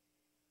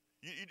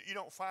 You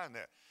don't find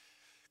that.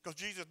 Because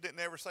Jesus didn't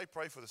ever say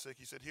pray for the sick.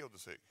 He said heal the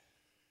sick.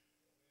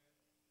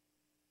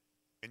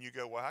 And you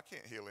go, well, I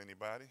can't heal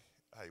anybody.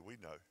 Hey, we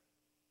know.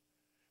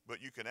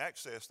 But you can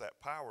access that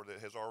power that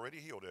has already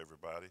healed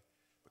everybody,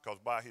 because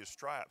by his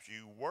stripes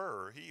you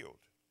were healed.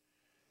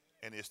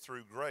 And it's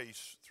through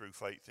grace, through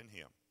faith in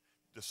him.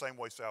 The same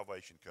way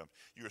salvation comes.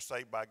 You are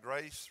saved by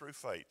grace through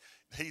faith.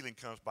 Healing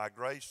comes by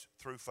grace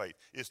through faith.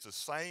 It's the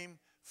same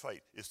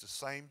faith. It's the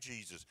same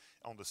Jesus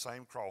on the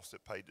same cross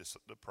that paid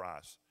the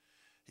price.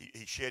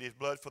 He shed his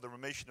blood for the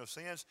remission of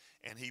sins,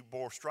 and he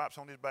bore stripes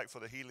on his back for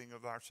the healing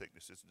of our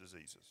sicknesses and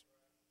diseases.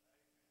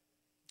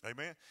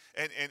 Amen.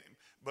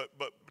 But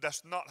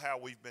that's not how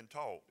we've been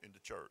taught in the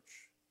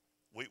church.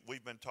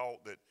 We've been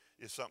taught that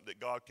it's something that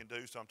God can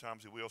do.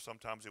 Sometimes he will,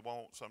 sometimes he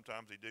won't.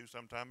 Sometimes he do,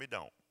 sometimes he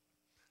don't.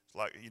 It's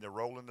like,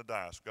 rolling the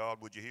dice.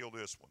 God, would you heal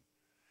this one?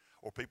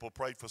 Or people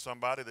prayed for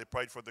somebody. They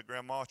prayed for the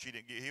grandma. She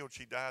didn't get healed.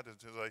 She died. And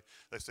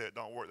they said it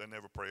don't work. They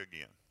never pray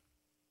again.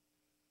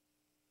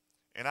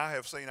 And I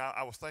have seen,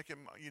 I was thinking,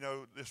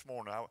 this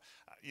morning,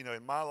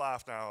 in my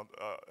life now,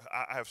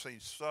 I have seen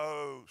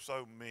so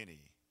many,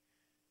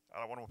 I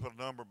don't want to put a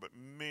number, but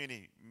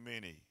many,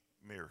 many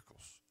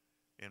miracles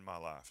in my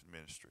life and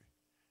ministry.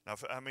 Now,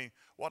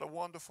 what a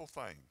wonderful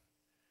thing.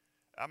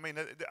 I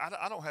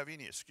don't have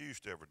any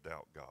excuse to ever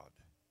doubt God.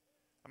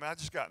 I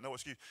just got no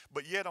excuse.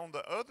 But yet on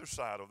the other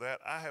side of that,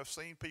 I have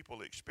seen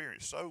people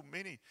experience so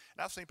many, and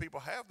I've seen people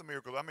have the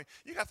miracles.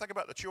 You got to think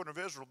about the children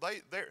of Israel.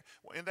 They're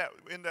in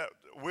that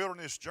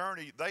wilderness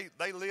journey,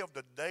 they lived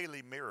a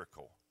daily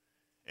miracle,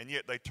 and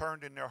yet they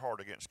turned in their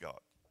heart against God.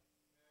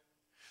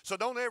 So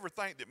don't ever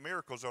think that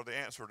miracles are the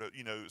answer to,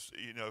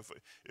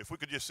 if we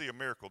could just see a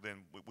miracle,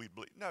 then we'd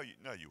believe. No,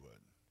 you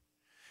wouldn't.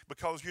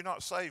 Because you're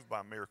not saved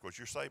by miracles.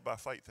 You're saved by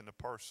faith in the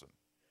person.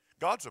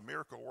 God's a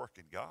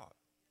miracle-working God.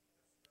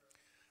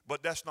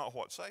 But that's not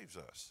what saves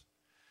us.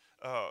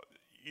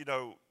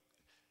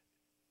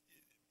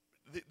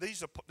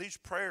 These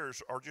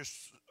prayers are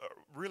just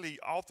really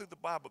all through the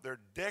Bible. They're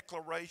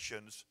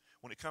declarations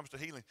when it comes to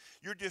healing.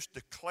 You're just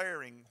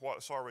declaring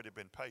what's already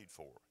been paid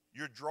for.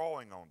 You're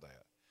drawing on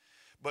that.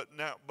 But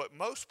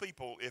most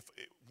people,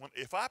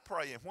 if I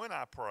pray and when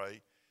I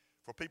pray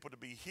for people to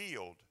be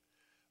healed,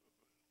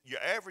 your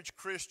average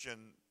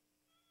Christian,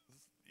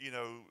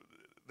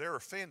 they're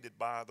offended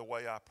by the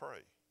way I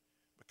pray.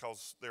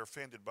 Because they're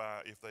offended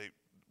by the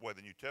way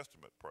the New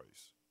Testament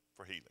prays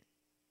for healing.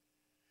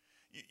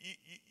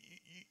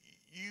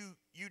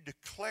 You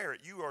declare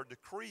it. You are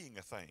decreeing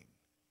a thing.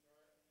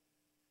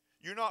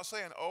 You're not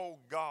saying, oh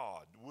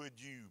God, would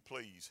you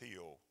please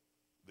heal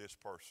this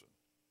person?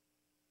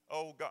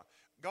 Oh God.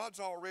 God's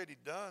already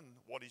done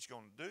what he's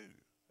going to do.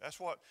 That's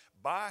what,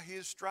 by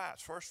his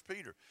stripes, 1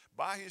 Peter,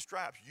 by his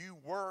stripes you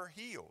were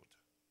healed.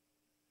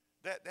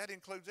 That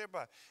includes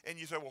everybody. And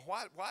you say, well,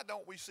 why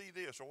don't we see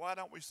this or why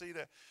don't we see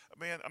that?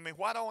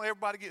 Why don't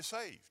everybody get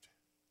saved?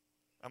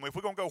 If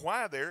we're going to go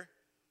why there,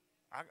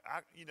 I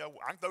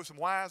can throw some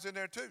whys in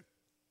there too.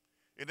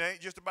 It ain't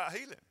just about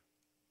healing.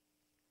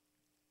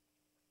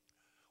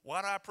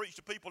 Why do I preach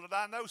to people that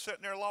I know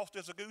sitting there lost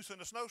as a goose in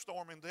a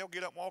snowstorm and they'll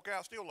get up and walk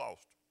out still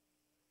lost?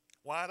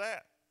 Why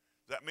that?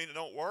 Does that mean it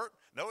don't work?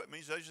 No, it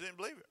means they just didn't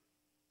believe it.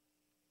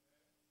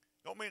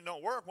 Don't mean it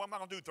don't work. What am I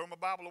going to do? Throw my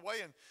Bible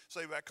away and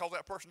say because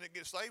that person didn't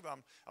get saved,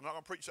 I'm not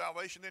going to preach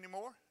salvation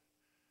anymore?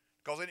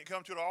 Because they didn't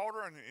come to the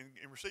altar and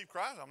receive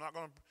Christ, I'm not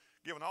going to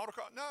give an altar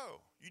call?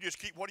 No. You just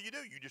keep, what do?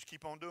 You just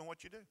keep on doing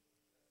what you do.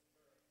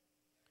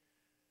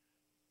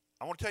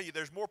 I want to tell you,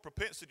 there's more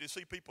propensity to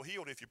see people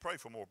healed if you pray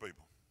for more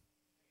people.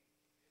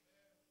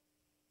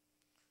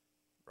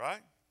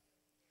 Right?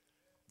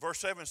 Verse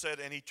 7 said,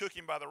 and he took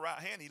him by the right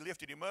hand, he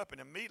lifted him up,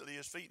 and immediately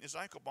his feet and his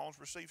ankle bones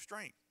received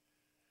strength.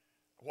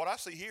 What I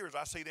see here is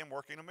I see them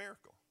working a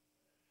miracle.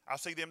 I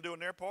see them doing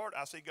their part.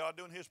 I see God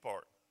doing his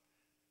part.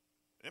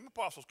 Them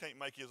apostles can't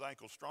make his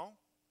ankles strong.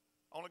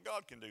 Only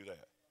God can do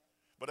that.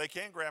 But they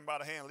can grab him by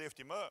the hand and lift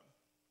him up.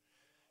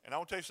 And I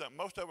want to tell you something.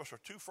 Most of us are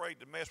too afraid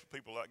to mess with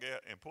people like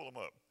that and pull them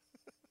up.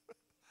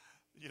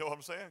 You know what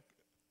I'm saying?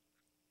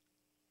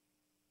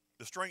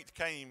 The strength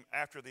came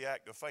after the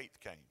act of faith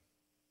came.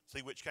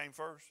 See which came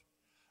first?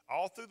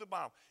 All through the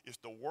Bible, it's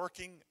the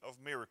working of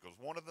miracles.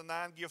 One of the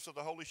 9 gifts of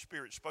the Holy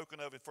Spirit spoken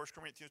of in 1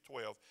 Corinthians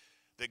 12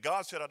 that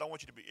God said, I don't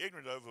want you to be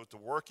ignorant of, was the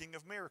working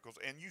of miracles.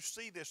 And you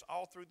see this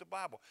all through the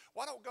Bible.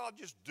 Why don't God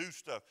just do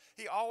stuff?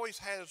 He always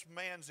has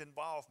man's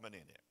involvement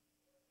in it.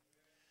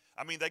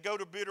 They go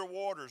to bitter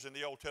waters in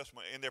the Old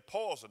Testament, and they're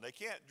poison. They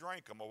can't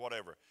drink them or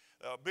whatever.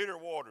 Bitter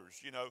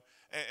waters,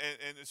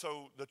 And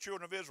so the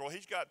children of Israel,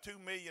 he's got 2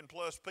 million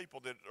plus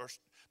people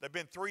they've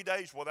been 3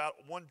 days without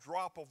one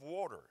drop of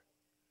water.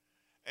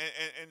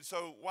 And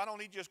so why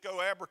don't he just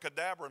go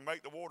abracadabra and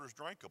make the waters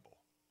drinkable?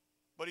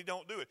 But he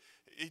don't do it.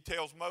 He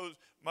tells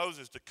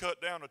Moses to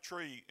cut down a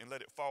tree and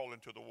let it fall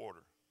into the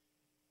water.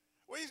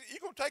 Well, he's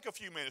going to take a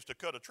few minutes to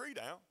cut a tree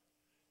down.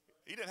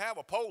 He didn't have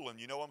a Poland,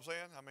 you know what I'm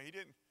saying? He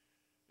didn't,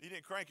 He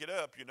didn't crank it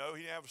up, you know.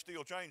 He didn't have a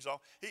steel chainsaw.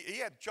 He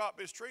had to chop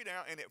this tree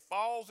down, and it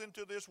falls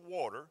into this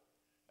water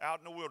out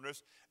in the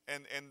wilderness,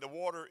 and the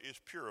water is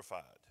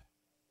purified.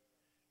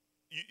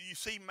 You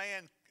see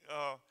man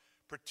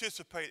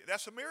participate.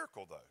 That's a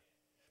miracle, though.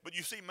 But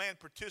you see man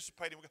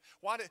participating.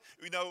 Why did,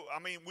 we know,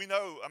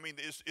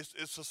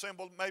 it's a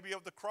symbol maybe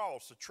of the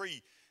cross, the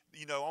tree,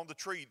 you know, on the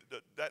tree,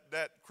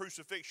 that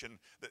crucifixion,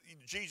 that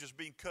Jesus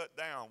being cut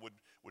down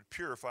would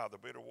purify the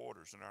bitter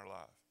waters in our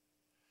life.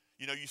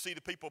 You know, you see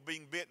the people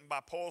being bitten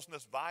by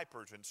poisonous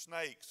vipers and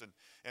snakes,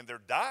 and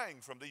they're dying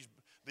from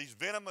these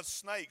venomous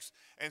snakes.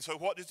 And so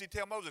what does he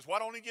tell Moses? Why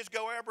don't he just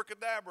go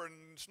abracadabra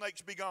and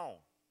snakes be gone?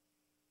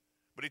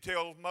 But he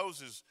tells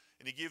Moses,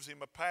 and he gives him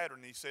a pattern.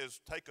 He says,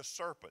 take a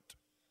serpent,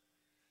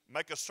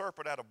 make a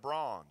serpent out of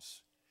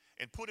bronze,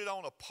 and put it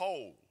on a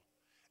pole,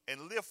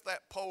 and lift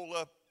that pole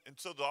up and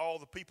so that all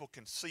the people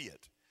can see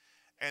it.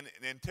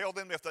 And tell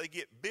them if they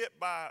get bit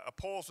by a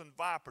poison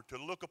viper to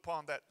look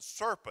upon that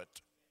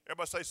serpent.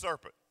 Everybody say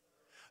serpent.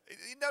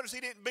 You notice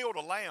he didn't build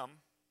a lamb.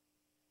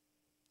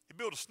 He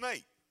built a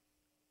snake.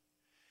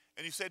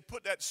 And he said,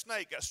 put that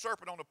snake, that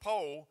serpent on a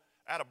pole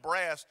out of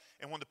brass,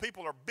 and when the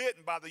people are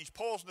bitten by these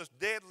poisonous,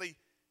 deadly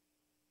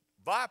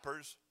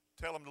vipers,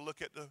 tell them to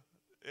look at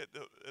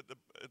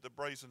the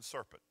brazen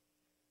serpent,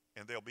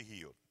 and they'll be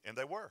healed. And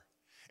they were.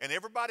 And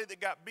everybody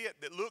that got bit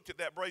that looked at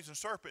that brazen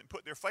serpent and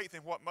put their faith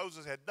in what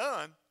Moses had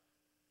done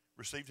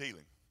received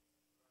healing.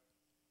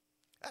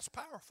 That's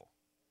powerful.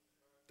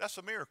 That's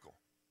a miracle.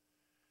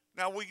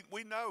 Now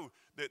we know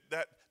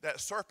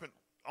that serpent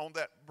on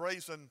that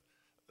brazen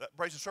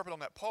serpent on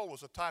that pole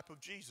was a type of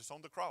Jesus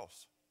on the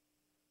cross.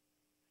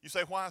 You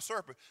say, why a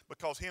serpent?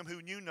 Because him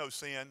who knew no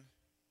sin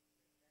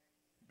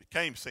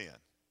became sin.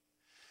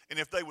 And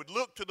if they would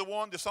look to the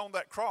one that's on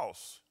that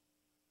cross,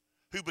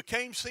 who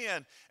became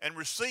sin and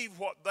received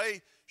what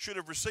they should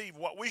have received,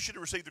 what we should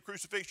have received, the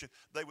crucifixion,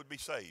 they would be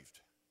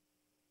saved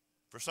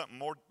for something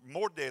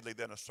more deadly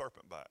than a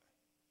serpent bite.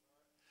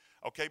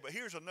 Okay, but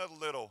here's another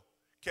little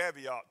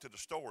caveat to the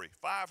story.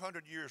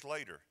 500 years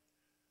later,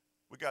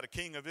 we got a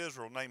king of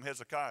Israel named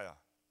Hezekiah.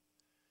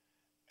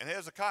 And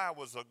Hezekiah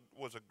was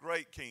a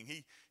great king.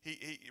 He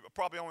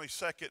probably only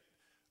second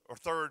or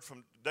third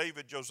from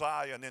David,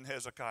 Josiah, and then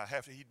Hezekiah.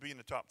 He'd be in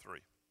the top three.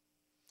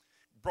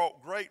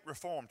 Brought great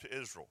reform to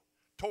Israel.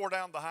 Tore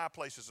down the high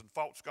places and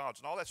false gods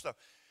and all that stuff.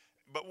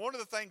 But one of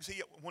the things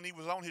when he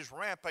was on his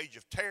rampage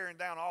of tearing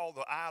down all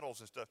the idols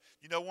and stuff,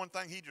 you know one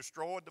thing he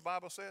destroyed, the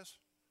Bible says,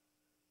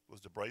 was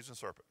the brazen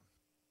serpent.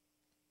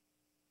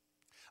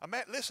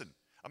 Listen,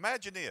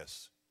 imagine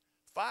this.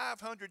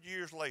 500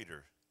 years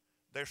later,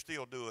 they're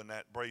still doing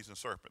that brazen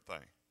serpent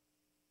thing.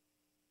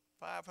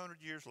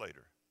 500 years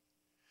later.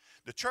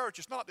 The church,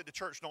 it's not that the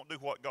church don't do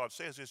what God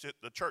says, it's that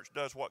the church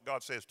does what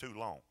God says too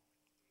long.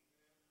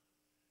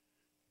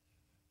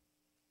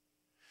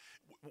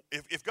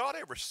 If God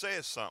ever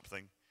says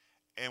something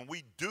and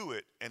we do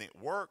it and it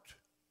worked,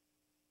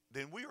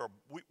 then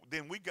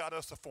we got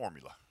us a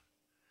formula.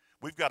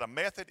 We've got a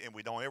method and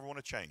we don't ever want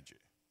to change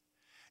it.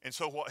 And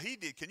so what he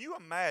did, can you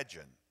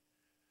imagine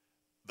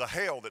the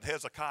hell that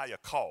Hezekiah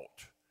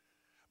caught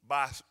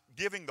by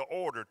giving the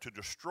order to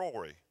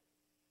destroy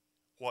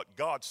what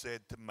God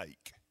said to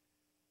make?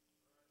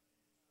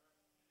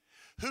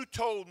 Who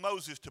told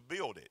Moses to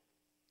build it?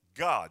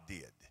 God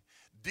did.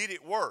 Did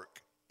it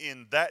work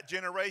in that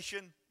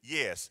generation?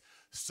 Yes.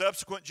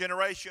 Subsequent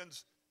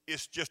generations,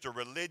 it's just a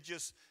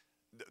religious,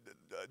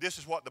 this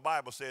is what the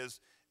Bible says.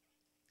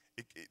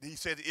 He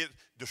said,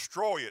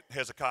 destroy it,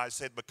 Hezekiah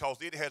said, because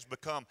it has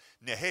become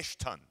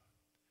Nehushtan,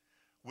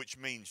 which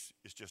means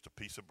it's just a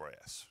piece of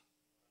brass.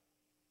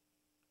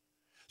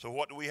 So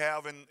what do we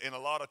have in a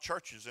lot of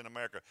churches in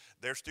America?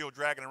 They're still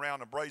dragging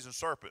around a brazen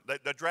serpent.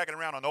 They're dragging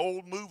around an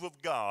old move of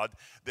God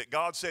that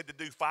God said to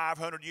do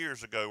 500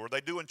 years ago. Or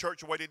they do in church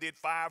the way they did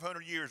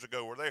 500 years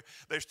ago. Or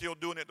they're still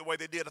doing it the way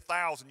they did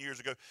 1,000 years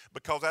ago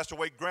because that's the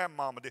way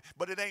grandmama did.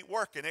 But it ain't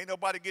working. Ain't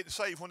nobody getting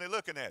saved when they're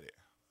looking at it.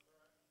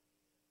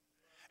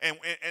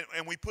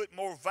 And we put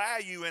more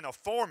value in a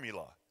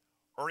formula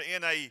or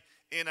in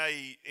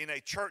a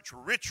church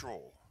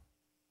ritual.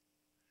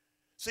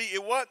 See,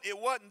 it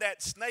wasn't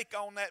that snake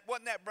on that,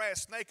 wasn't that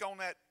brass snake on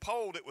that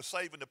pole that was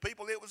saving the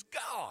people. It was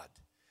God.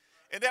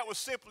 And that was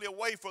simply a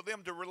way for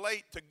them to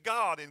relate to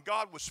God. And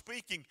God was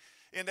speaking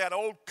in that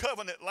old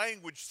covenant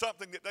language,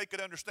 something that they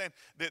could understand,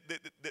 that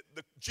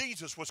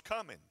Jesus was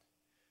coming.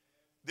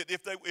 That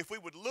if we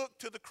would look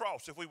to the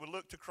cross, if we would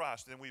look to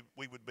Christ, then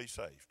we would be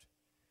saved.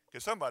 Can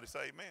somebody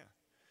say amen?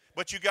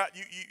 But you got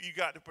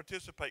to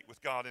participate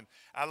with God. And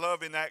I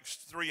love in Acts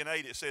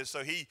 3:8 it says,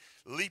 so he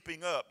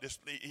leaping up,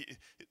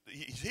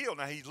 he's healed.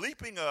 Now he's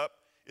leaping up,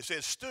 it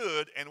says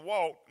stood and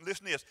walked,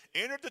 listen to this,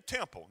 entered the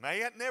temple. Now he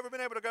had never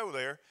been able to go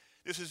there.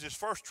 This is his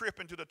first trip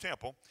into the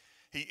temple.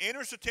 He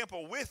enters the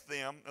temple with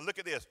them, and look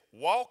at this,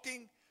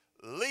 walking,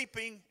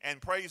 leaping,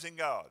 and praising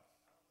God.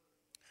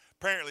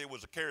 Apparently it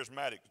was a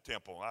charismatic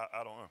temple,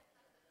 I don't know.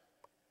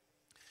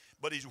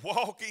 But he's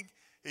walking,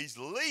 he's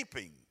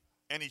leaping,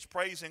 and he's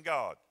praising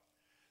God.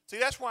 See,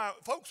 that's why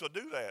folks will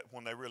do that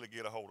when they really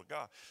get a hold of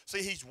God.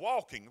 See, he's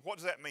walking. What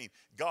does that mean?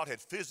 God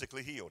had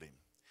physically healed him.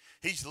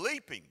 He's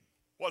leaping.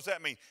 What does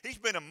that mean? He's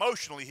been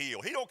emotionally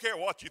healed. He don't care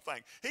what you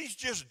think. He's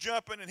just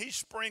jumping and he's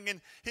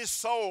springing. His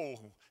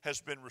soul has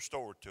been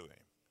restored to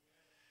him.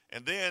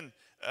 And then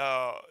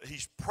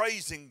he's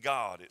praising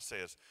God, it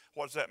says.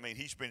 What does that mean?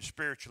 He's been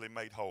spiritually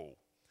made whole.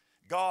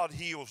 God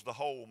heals the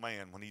whole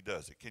man when he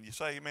does it. Can you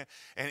say amen?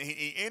 And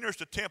he enters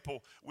the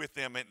temple with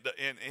them. And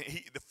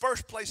the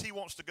first place he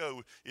wants to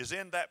go is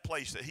in that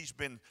place that he's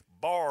been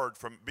barred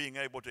from being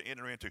able to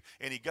enter into.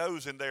 And he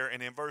goes in there,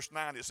 and in verse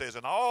 9 it says,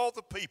 and all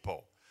the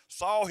people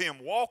saw him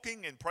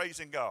walking and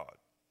praising God.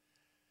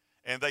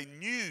 And they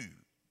knew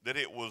that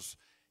it was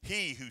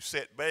he who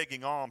sat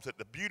begging alms at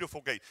the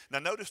beautiful gate. Now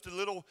notice the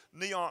little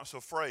nuance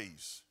of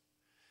phrase.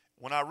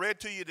 When I read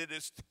to you that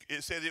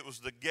it said it was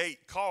the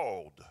gate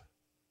called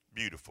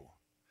Beautiful.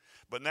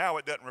 But now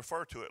it doesn't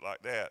refer to it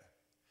like that.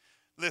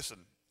 Listen,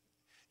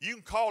 you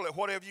can call it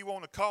whatever you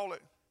want to call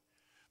it,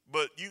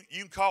 but you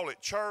can call it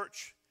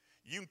church.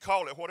 You can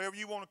call it whatever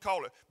you want to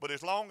call it, but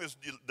as long as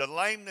the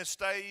lameness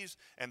stays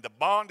and the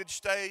bondage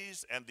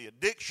stays and the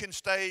addiction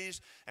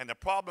stays and the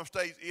problem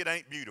stays, it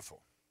ain't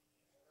beautiful.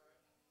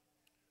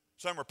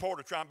 Some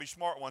reporter trying to be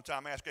smart one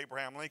time asked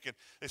Abraham Lincoln,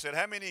 they said,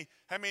 how many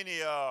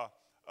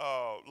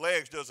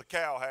legs does a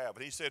cow have?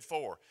 And he said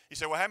 4. He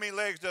said, well, how many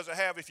legs does it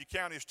have if you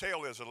count his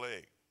tail as a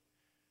leg?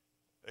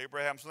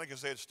 Abraham Lincoln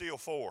said, still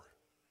 4.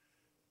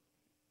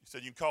 He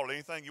said, you can call it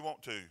anything you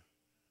want to,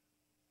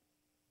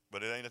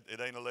 but it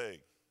ain't a leg.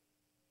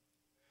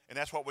 And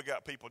that's what we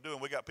got people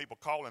doing. We got people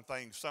calling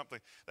things something.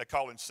 They're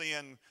calling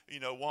sin,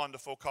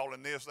 wonderful,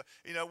 calling this.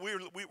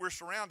 We're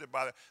surrounded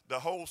by the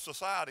whole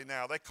society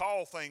now. They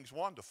call things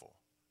wonderful.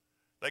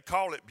 They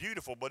call it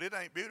beautiful, but it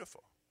ain't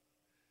beautiful.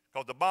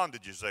 Because the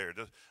bondage is there,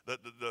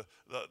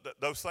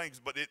 those things.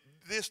 But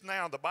this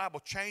now, the Bible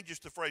changes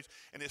the phrase,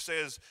 and it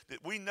says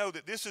that we know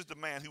that this is the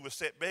man who was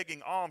set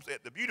begging alms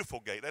at the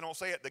beautiful gate. They don't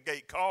say at the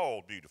gate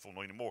called beautiful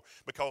anymore,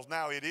 because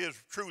now it is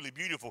truly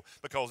beautiful,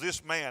 because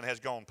this man has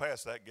gone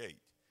past that gate.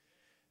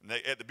 And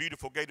at the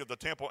beautiful gate of the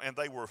temple, and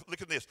they were,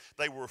 look at this,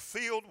 they were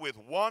filled with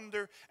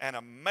wonder and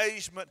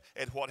amazement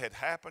at what had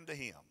happened to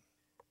him.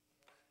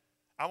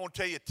 I want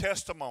to tell you,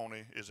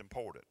 testimony is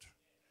important.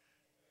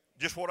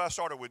 Just what I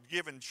started with,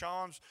 giving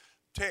Sean's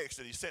text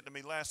that he sent to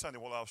me last Sunday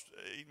while I was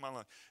eating my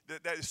lunch.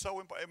 That is so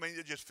important. I mean,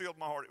 it just filled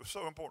my heart. It was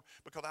so important,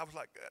 because I was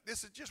like,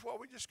 this is just what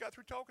we just got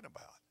through talking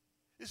about.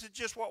 This is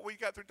just what we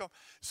got through talking.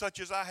 Such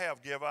as I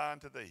have, give I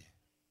unto thee.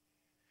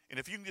 And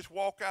if you can just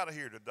walk out of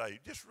here today,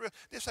 this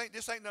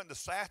ain't nothing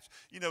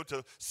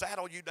to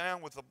saddle you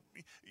down with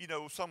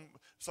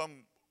some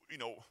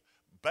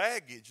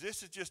baggage.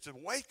 This is just to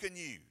awaken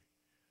you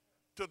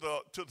to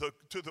the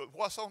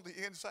what's on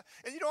the inside.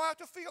 And you don't have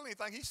to feel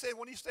anything. He said,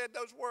 when he said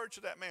those words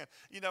to that man,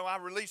 I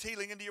release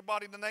healing into your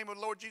body in the name of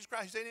the Lord Jesus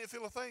Christ. He said he didn't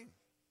feel a thing.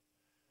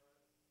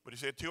 But he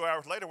said 2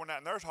 hours later, when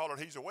that nurse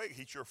hollered, he's awake,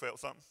 he sure felt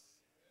something.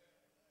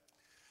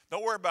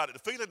 Don't worry about it.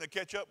 The feeling will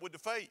catch up with the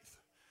faith.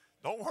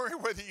 Don't worry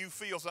whether you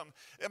feel something.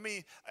 I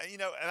mean,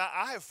 and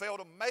I have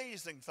felt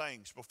amazing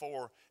things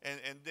before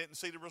and didn't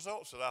see the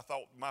results that I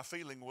thought my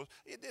feeling was.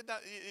 It did not.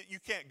 You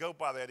can't go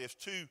by that. You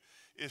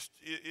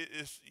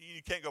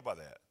can't go by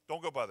that.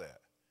 Don't go by that.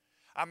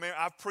 I mean,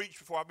 I've preached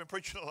before. I've been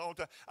preaching a long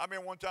time. I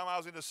remember one time I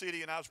was in the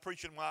city and I was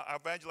preaching. I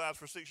evangelized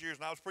for 6 years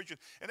and I was preaching.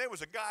 And there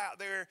was a guy out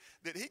there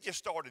that he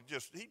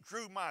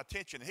drew my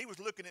attention. He was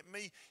looking at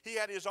me. He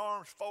had his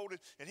arms folded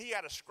and he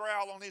had a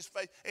scowl on his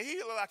face. And he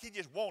looked like he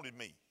just wanted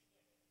me.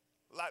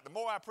 Like the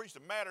more I preached, the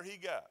madder he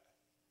got.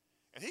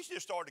 And he just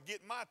started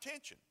getting my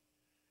attention.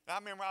 And I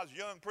remember I was a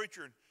young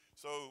preacher, and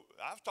so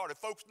I started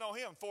focusing on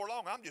him. Before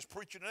long, I'm just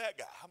preaching to that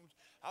guy.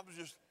 I'm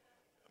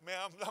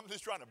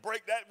just trying to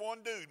break that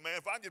one dude, man.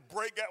 If I just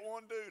break that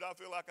one dude, I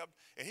feel like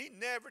and he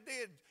never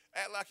did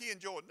act like he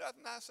enjoyed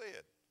nothing I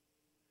said.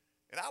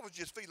 And I was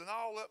just feeling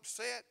all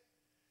upset.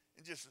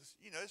 And just,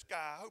 this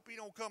guy, I hope he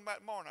don't come back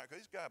tomorrow night,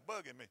 because this guy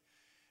bugging me.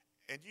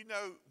 And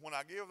when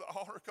I give the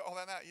altar call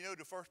that night,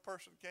 the first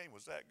person that came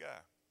was that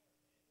guy.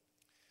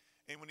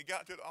 And when he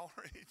got to the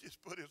altar, he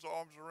just put his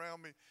arms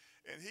around me,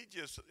 and he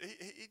just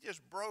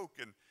broke.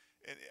 And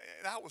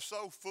I was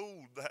so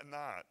fooled that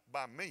night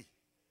by me.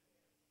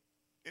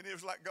 And it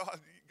was like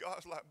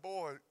God's like,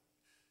 boy,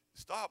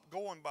 stop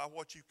going by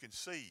what you can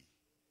see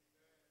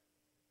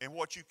and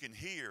what you can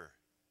hear,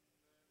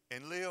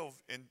 and live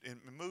and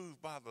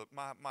move by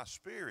my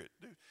spirit.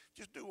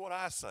 Just do what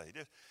I say.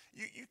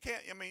 You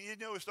can't,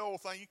 it's the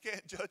old thing, you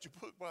can't judge a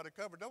book by the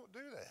cover. Don't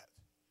do that.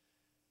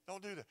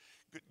 Don't do that.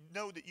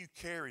 Know that you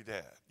carry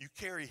that. You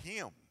carry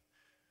him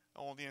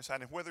on the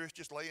inside. And whether it's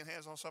just laying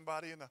hands on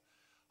somebody in the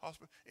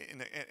hospital,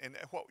 and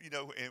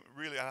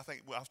really, I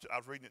think, I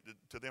was reading it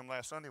to them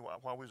last Sunday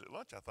while we was at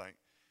lunch, I think.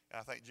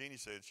 And I think Jeannie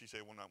said,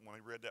 when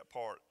he read that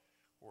part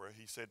where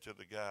he said to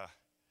the guy,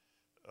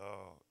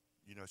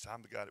 so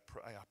I'm the guy that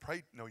I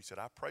prayed. No, he said,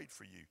 I prayed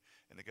for you.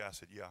 And the guy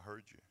said, yeah, I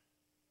heard you.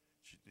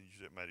 She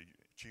said, made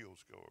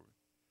chills go over.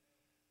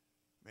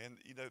 Man,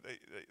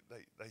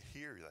 they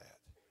hear that.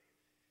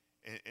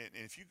 And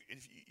if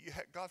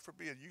God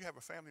forbid, you have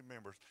a family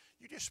member,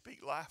 you just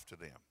speak life to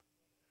them.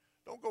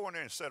 Don't go in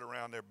there and sit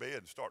around their bed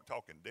and start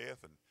talking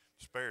death and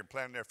despair and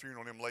planning their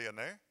funeral on them laying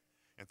there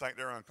and think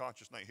they're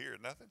unconscious and ain't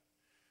hearing nothing.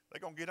 They're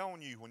going to get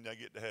on you when they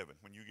get to heaven,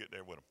 when you get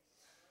there with them.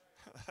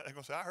 They're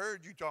going to say, I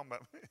heard you talking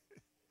about me.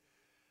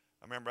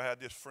 I remember I had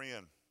this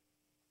friend,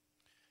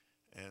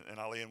 and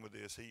I'll end with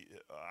this.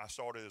 I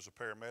started as a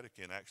paramedic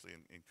in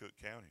Cook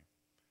County.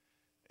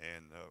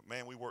 And,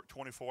 man, we worked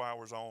 24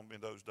 hours on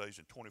in those days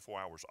and 24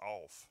 hours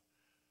off.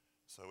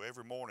 So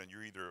every morning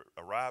you're either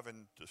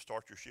arriving to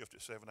start your shift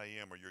at 7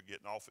 a.m. or you're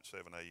getting off at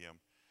 7 a.m.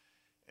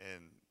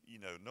 And,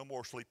 no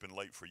more sleeping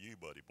late for you,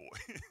 buddy boy.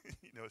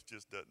 It's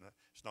just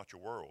it's not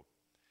your world.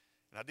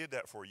 And I did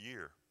that for a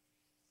year.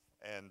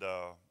 And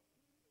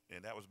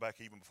that was back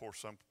even before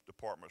some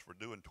departments were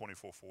doing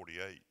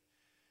 24/48.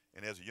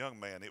 And as a young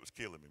man, it was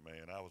killing me,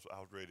 man. I was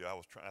ready.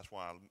 That's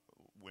why I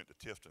went to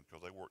Tifton,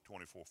 because they worked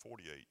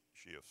 24/48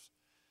 shifts.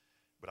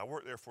 But I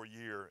worked there for a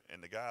year,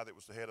 and the guy that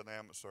was the head of the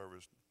ambulance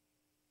service,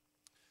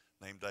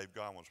 named Dave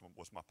Godwin,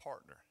 was my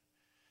partner.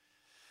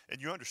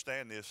 And you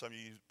understand this, some of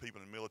you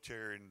people in the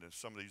military and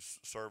some of these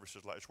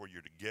services like this where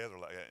you're together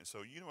like that. And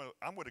so,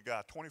 I'm with a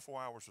guy 24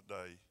 hours a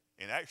day,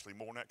 and actually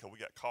more than that because we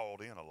got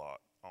called in a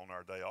lot on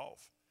our day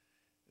off.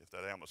 If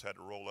that ambulance had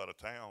to roll out of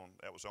town,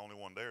 that was the only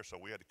one there, so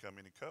we had to come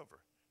in and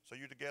cover. So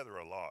you're together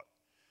a lot.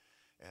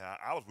 And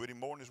I was with him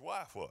more than his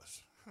wife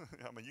was.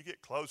 I mean, you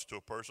get close to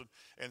a person,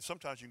 and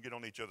sometimes you can get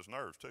on each other's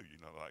nerves too,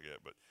 like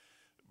that.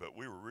 But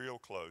we were real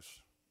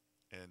close,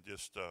 and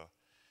just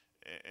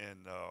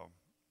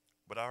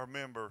but I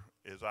remember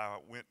as I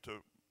went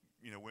to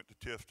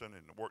Tifton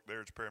and worked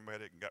there as a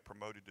paramedic and got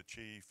promoted to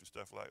chief and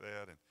stuff like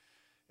that,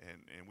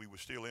 and we would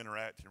still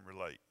interact and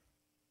relate.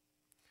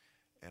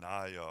 And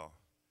I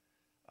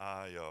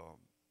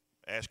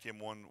asked him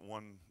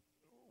one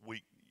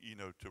week,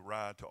 to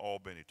ride to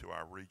Albany to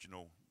our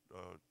regional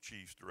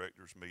chiefs,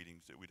 directors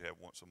meetings that we'd have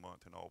once a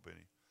month in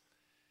Albany.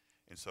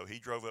 And so he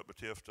drove up to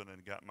Tifton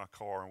and got in my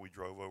car, and we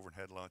drove over and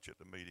had lunch at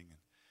the meeting.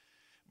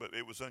 But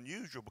it was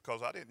unusual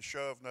because I didn't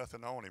shove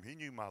nothing on him. He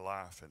knew my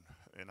life,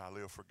 and I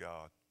live for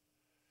God.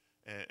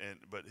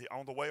 But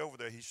on the way over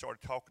there, he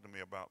started talking to me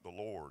about the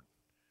Lord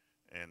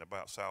and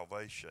about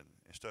salvation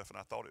and stuff. And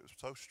I thought it was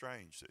so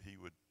strange that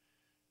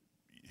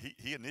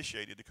he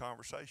initiated the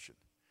conversation.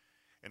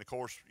 And of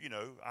course,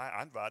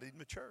 I invited him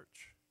to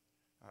church.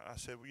 I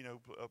said,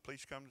 well,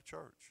 please come to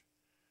church.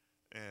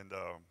 And,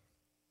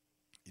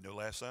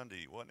 last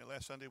Sunday, wasn't it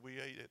last Sunday we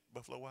ate at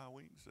Buffalo Wild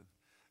Wings? And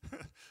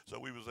so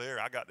we was there.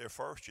 I got there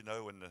first, and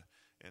the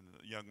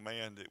young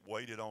man that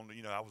waited on,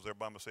 I was there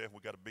by myself. We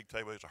got a big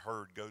table. There's a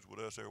herd goes with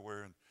us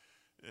everywhere.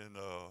 And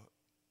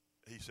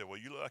he said, well,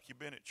 you look like you've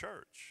been at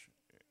church.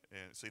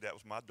 And see, that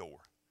was my door.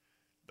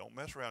 Don't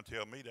mess around and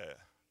tell me that.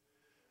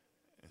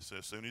 And so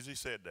as soon as he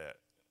said that,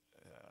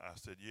 I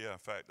said, yeah, in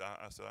fact,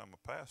 I said, I'm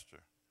a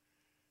pastor.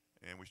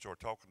 And we started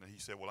talking, and he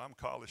said, well, I'm a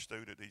college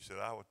student. He said,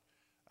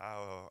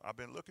 I've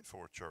been looking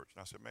for a church.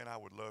 And I said, man, I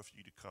would love for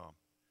you to come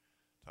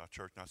to our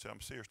church. And I said,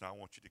 I'm serious now, I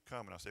want you to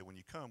come. And I said, when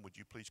you come, would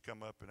you please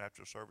come up and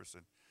after the service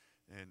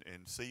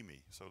and see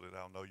me so that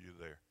I'll know you're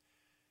there.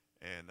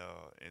 And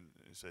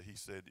so he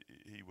said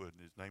he would.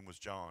 His name was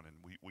John, and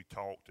we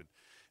talked. And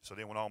so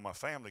then when all my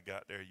family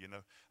got there,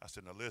 I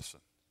said, now listen,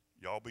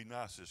 y'all be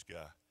nice to this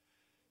guy.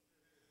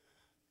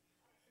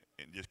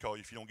 And just call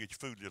you if you don't get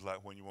your food just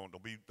like when you want.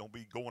 Don't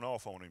be going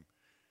off on him.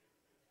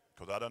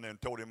 Because I done and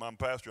told him I'm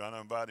pastor. I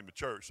done invited him to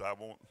church. So I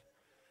won't.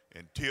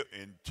 And tip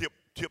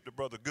the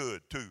brother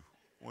good too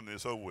when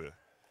it's over with.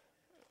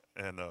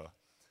 And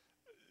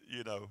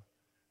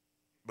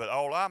but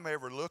all I'm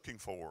ever looking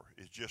for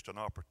is just an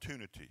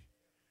opportunity.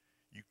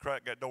 You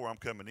crack that door, I'm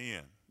coming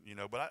in.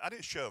 But I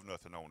didn't shove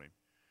nothing on him.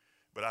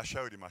 But I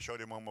showed him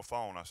on my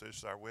phone. I said, this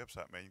is our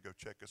website, man. You go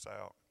check us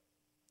out.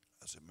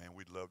 I said, man,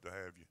 we'd love to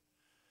have you.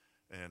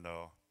 And,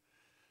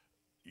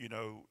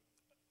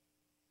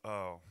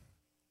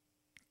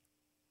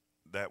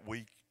 that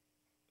week,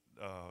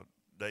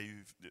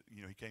 Dave,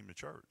 he came to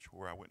church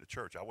where I went to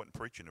church. I wasn't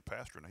preaching to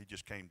pastor, and he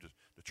just came to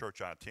the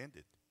church I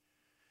attended.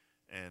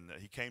 And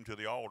he came to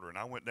the altar, and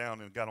I went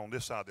down and got on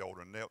this side of the altar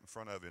and knelt in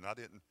front of him. And I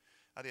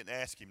didn't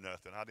ask him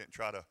nothing. I didn't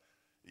try to,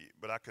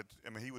 but he